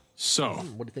 Wow. So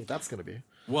what do you think that's going to be?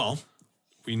 Well,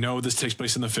 we know this takes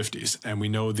place in the 50s, and we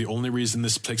know the only reason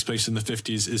this takes place in the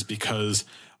 50s is because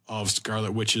of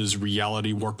Scarlet Witch's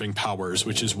reality warping powers,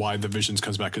 which is why the Vision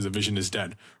comes back, because the Vision is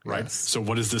dead, right? Yes. So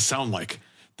what does this sound like?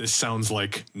 This sounds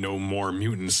like No More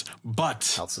Mutants,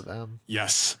 but House of M.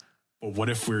 Yes. But what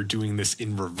if we're doing this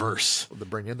in reverse? Well, to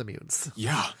bring in the mutants.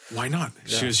 Yeah, why not?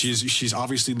 Yes. She's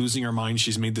obviously losing her mind.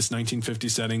 She's made this 1950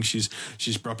 setting. She's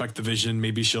brought back the Vision.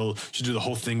 Maybe she'll do the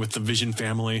whole thing with the Vision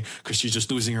family, because she's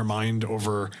just losing her mind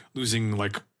over losing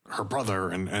like her brother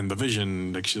and the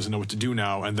Vision. Like, she doesn't know what to do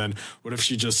now. And then what if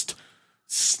she just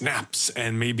snaps,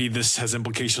 and maybe this has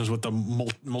implications with the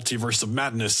multiverse of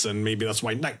madness, and maybe that's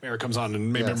why Nightmare comes on,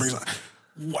 and maybe it brings on.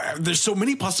 Wow, there's so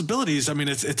many possibilities. I mean,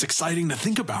 it's exciting to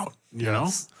think about, you know?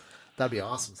 That'd be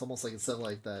awesome. It's almost like instead of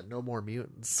like that, No More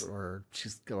Mutants, or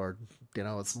it's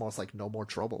almost like No More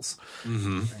Troubles.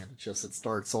 Mm-hmm. And it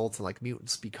starts all to like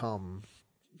mutants become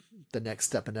the next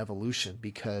step in evolution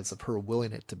because of her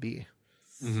willing it to be.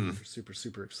 Mm-hmm. Super,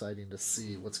 super exciting to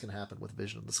see what's going to happen with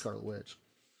Vision and the Scarlet Witch.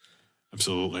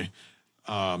 Absolutely.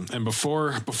 And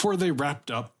before they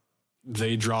wrapped up,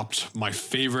 they dropped my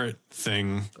favorite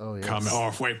thing. Oh, yes. Comment.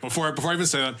 Oh, wait, before I even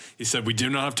say that, he said, we do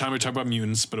not have time to talk about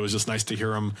mutants, but it was just nice to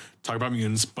hear him talk about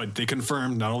mutants. But they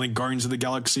confirmed not only Guardians of the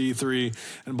Galaxy 3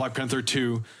 and Black Panther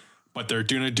 2, but they're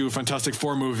going to do a Fantastic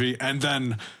Four movie. And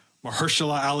then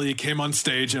Mahershala Ali came on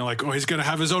stage and like, oh, he's going to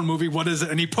have his own movie. What is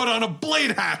it? And he put on a Blade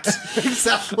hat.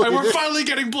 Exactly. And we're finally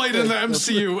getting Blade in the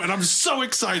MCU, and I'm so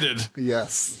excited.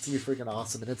 Yes, it's going to be freaking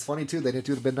awesome. And it's funny, too, they didn't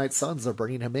do the Midnight Suns. They're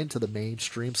bringing him into the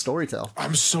mainstream storytell.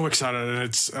 I'm so excited, and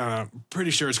it's pretty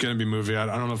sure it's going to be a movie. I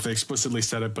don't know if they explicitly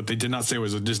said it, but they did not say it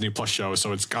was a Disney Plus show,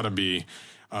 so it's got to be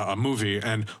a movie.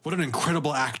 And what an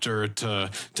incredible actor to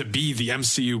be the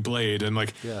MCU Blade. And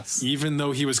like, even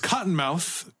though he was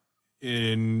Cottonmouth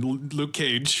in Luke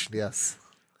Cage. Yes.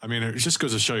 I mean, it just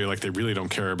goes to show you, like, they really don't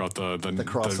care about the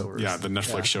crossovers. The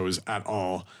Netflix shows at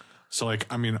all. So, like,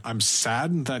 I mean, I'm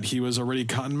sad that he was already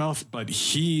Cottonmouth, but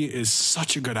he is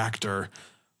such a good actor.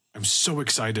 I'm so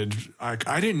excited.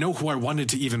 I didn't know who I wanted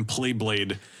to even play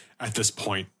Blade at this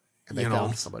point. And they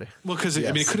found somebody. Well, because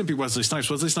I mean, it couldn't be Wesley Snipes.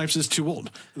 Wesley Snipes is too old.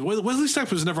 Wesley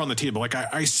Snipes was never on the table. Like,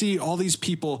 I see all these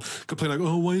people complain, like,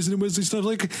 oh, why isn't it Wesley Snipes?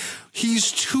 Like,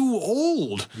 he's too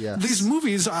old. Yes. These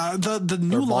movies, the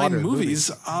New Line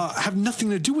movies have nothing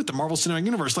to do with the Marvel Cinematic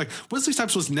Universe. Like, Wesley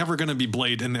Snipes was never going to be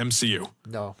Blade in the MCU.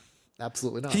 No,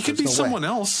 absolutely not. He could be someone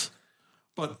else,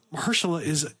 but Mahershala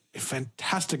is a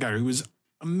fantastic guy. He was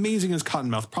amazing as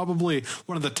Cottonmouth. Probably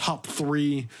one of the top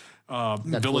 3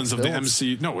 villains of the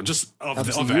MC. No, just of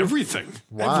MCU? everything.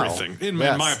 Wow. Everything, in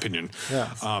my opinion.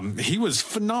 Yes. He was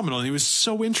phenomenal. He was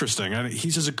so interesting. And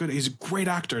he's just he's a great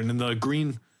actor. And in the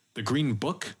Green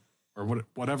Book or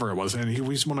whatever it was, and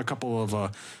he's won a couple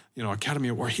of, Academy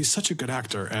Award. He's such a good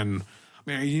actor. And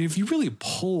man, if you really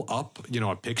pull up,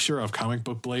 a picture of comic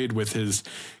book Blade with his,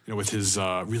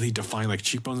 really defined like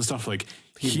cheekbones and stuff, like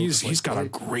he's got Blade. A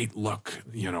great look,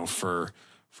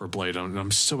 for Blade. And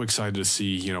I'm so excited to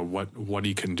see, what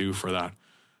he can do for that.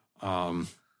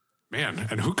 Man,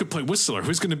 and who could play Whistler?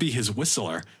 Who's going to be his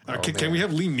Whistler? Can we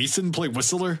have Liam Neeson play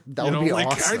Whistler? That would be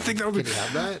awesome. I think that would be. Can you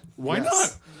have that? Why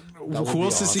not? Who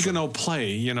else is he going to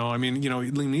play? Liam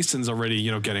Neeson's already,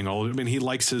 getting old. I mean, he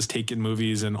likes his Taken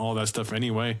movies and all that stuff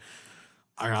anyway.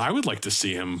 I would like to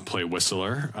see him play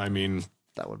Whistler. I mean,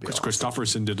 that would be Chris awesome.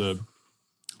 Christopherson did a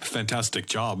fantastic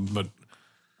job, but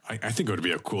I think it would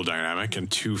be a cool dynamic and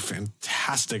two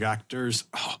fantastic actors.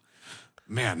 Oh,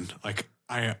 man,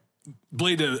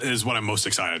 Blade is what I'm most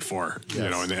excited for, in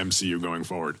the MCU going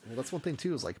forward. Well, that's one thing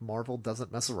too, is like Marvel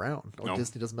doesn't mess around, or Nope.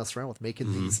 Disney doesn't mess around with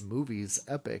making these movies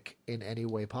epic in any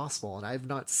way possible. And I've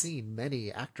not seen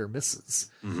many actor misses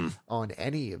on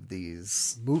any of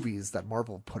these movies that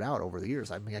Marvel put out over the years.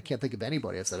 I mean, I can't think of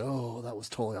anybody I've said, oh, that was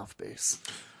totally off base.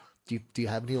 Do you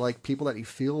have any people that you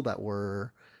feel that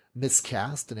were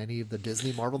miscast in any of the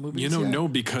Disney Marvel movies? No,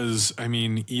 because I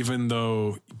mean, even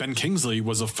though Ben Kingsley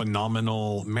was a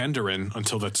phenomenal Mandarin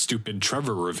until that stupid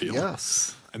Trevor reveal.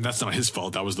 Yes. And that's not his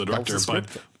fault. That was the director. The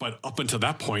but up until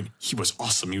that point, he was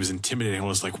awesome. He was intimidating. I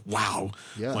was like, wow,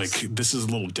 this is a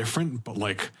little different, but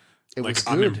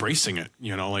I'm embracing it.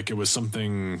 It was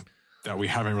something that we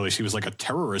haven't really seen. He was like a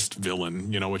terrorist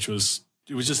villain, it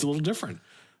was just a little different.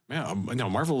 Man,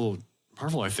 Marvel,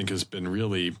 I think, has been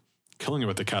really killing it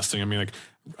with the casting. I mean,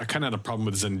 I kind of had a problem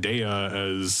with Zendaya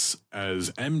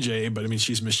as MJ, but I mean,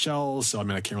 she's Michelle, so I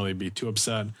mean, I can't really be too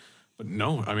upset. But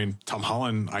no, I mean, Tom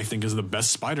Holland, I think, is the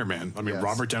best Spider-Man. I mean, yes.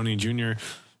 Robert Downey Jr.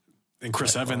 and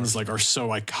Chris Evans are so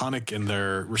iconic in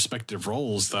their respective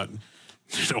roles that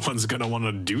no one's gonna want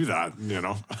to do that,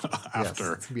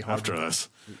 after this.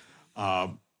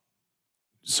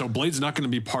 So Blade's not going to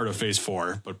be part of Phase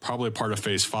 4, but probably part of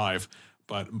Phase 5.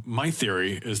 But my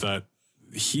theory is that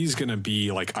he's going to be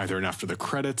either an after the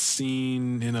credits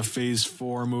scene in a Phase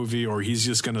 4 movie, or he's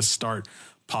just going to start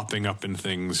popping up in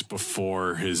things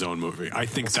before his own movie. I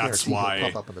think that's why.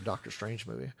 He'll pop up in the Doctor Strange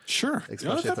movie. Sure.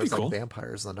 Especially if there's cool.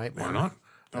 Vampires in the Nightmare. Why not?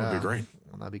 That would be great.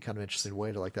 Well, that'd be kind of an interesting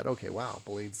way to that. Okay, wow,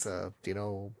 Blade's,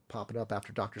 popping up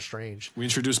after Doctor Strange. We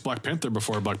introduced Black Panther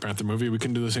before a Black Panther movie. We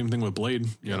can do the same thing with Blade,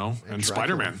 and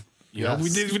Spider-Man. You know, we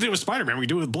did it with Spider-Man. We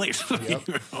do it with Blade. Yep.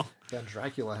 Yeah,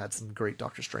 Dracula had some great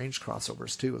Doctor Strange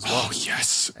crossovers too, as well. Oh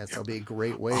yes, and so it'll be a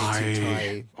great way to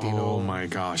tie. Oh my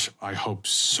gosh, I hope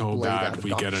so bad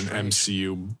we get an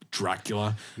MCU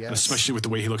Dracula, and especially with the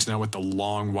way he looks now with the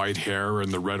long white hair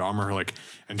and the red armor.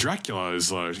 And Dracula is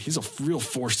he's a real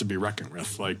force to be reckoned with.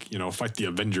 Fight the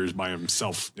Avengers by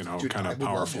himself. Kind of powerful.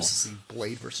 Love just to see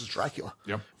Blade versus Dracula.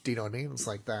 Yep. Do you know what I mean? It's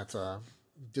like that.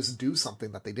 Just do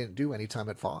something that they didn't do anytime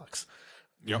at Fox.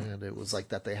 Yep. And it was like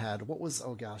that they had, what was,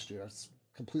 oh gosh, dude, I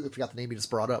completely forgot the name you just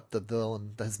brought up, the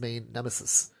villain, his main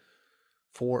nemesis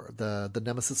for the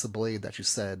nemesis of Blade that you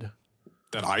said.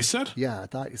 That I said? Yeah, I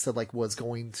thought you said was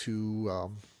going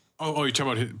to... you're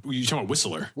talking about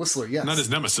Whistler. Whistler, yes. Not his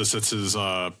nemesis, it's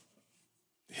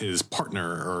his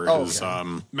partner or his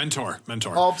mentor.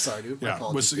 Oh, I'm sorry, dude.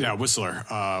 Whistler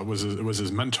was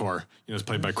his mentor. It's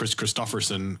played by Chris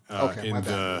Christopherson in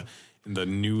the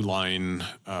New Line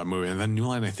movie, and then New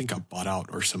Line I think got bought out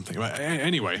or something. But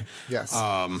anyway, yes.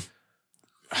 I'm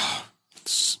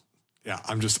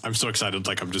so excited.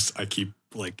 I keep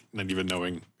not even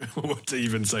knowing what to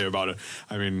even say about it.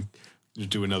 I mean,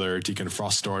 do another Deacon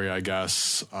Frost story, I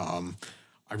guess.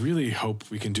 I really hope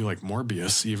we can do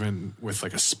Morbius, even with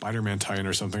a Spider-Man tie-in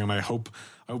or something. And I hope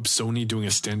Sony doing a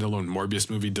standalone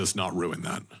Morbius movie does not ruin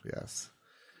that. Yes.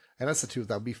 And that's the two.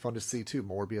 That would be fun to see too.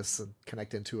 Morbius and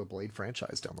connect into a Blade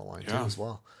franchise down the line too, as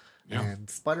well. Yeah. And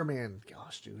Spider-Man,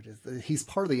 gosh, dude, he's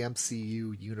part of the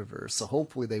MCU universe. So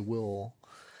hopefully they will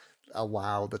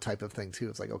allow the type of thing too.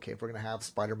 It's okay, if we're going to have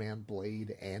Spider-Man,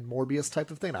 Blade, and Morbius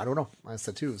type of thing, I don't know. I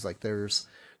said too, it's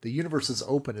the universe is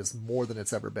open as more than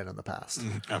it's ever been in the past.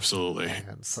 Absolutely.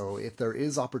 And so if there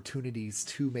is opportunities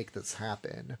to make this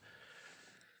happen,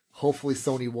 hopefully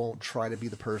Sony won't try to be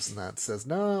the person that says,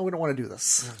 no, we don't want to do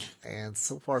this. And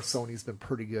so far, Sony's been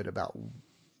pretty good about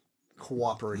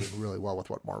cooperating really well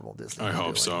with what Marvel and Disney I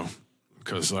hope so.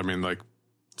 Because, I mean,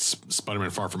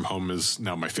 Spider-Man Far From Home is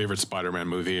now my favorite Spider-Man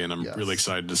movie, and I'm really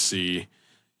excited to see,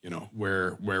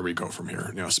 where we go from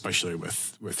here, especially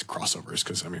with crossovers,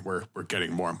 because I mean we're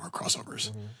getting more and more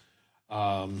crossovers.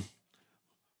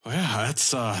 Well, yeah,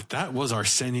 that was our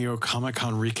San Diego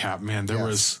Comic-Con recap. Man, there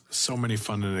was so many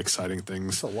fun and exciting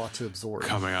things. It's a lot to absorb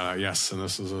coming out. Yes, and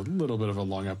this is a little bit of a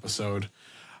long episode.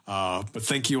 But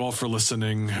thank you all for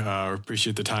listening.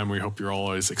 Appreciate the time. We hope you're all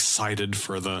always excited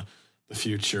for the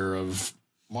future of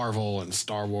Marvel and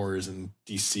Star Wars and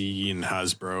DC and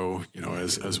Hasbro,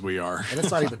 as we are. And it's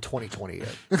not even 2020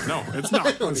 yet. No, it's not.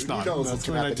 It's not.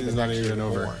 2019 is not even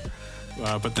over.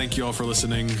 But thank you all for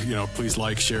listening. Please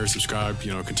like, share, subscribe,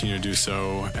 continue to do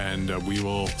so. And we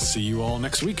will see you all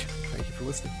next week. Thank you for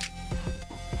listening.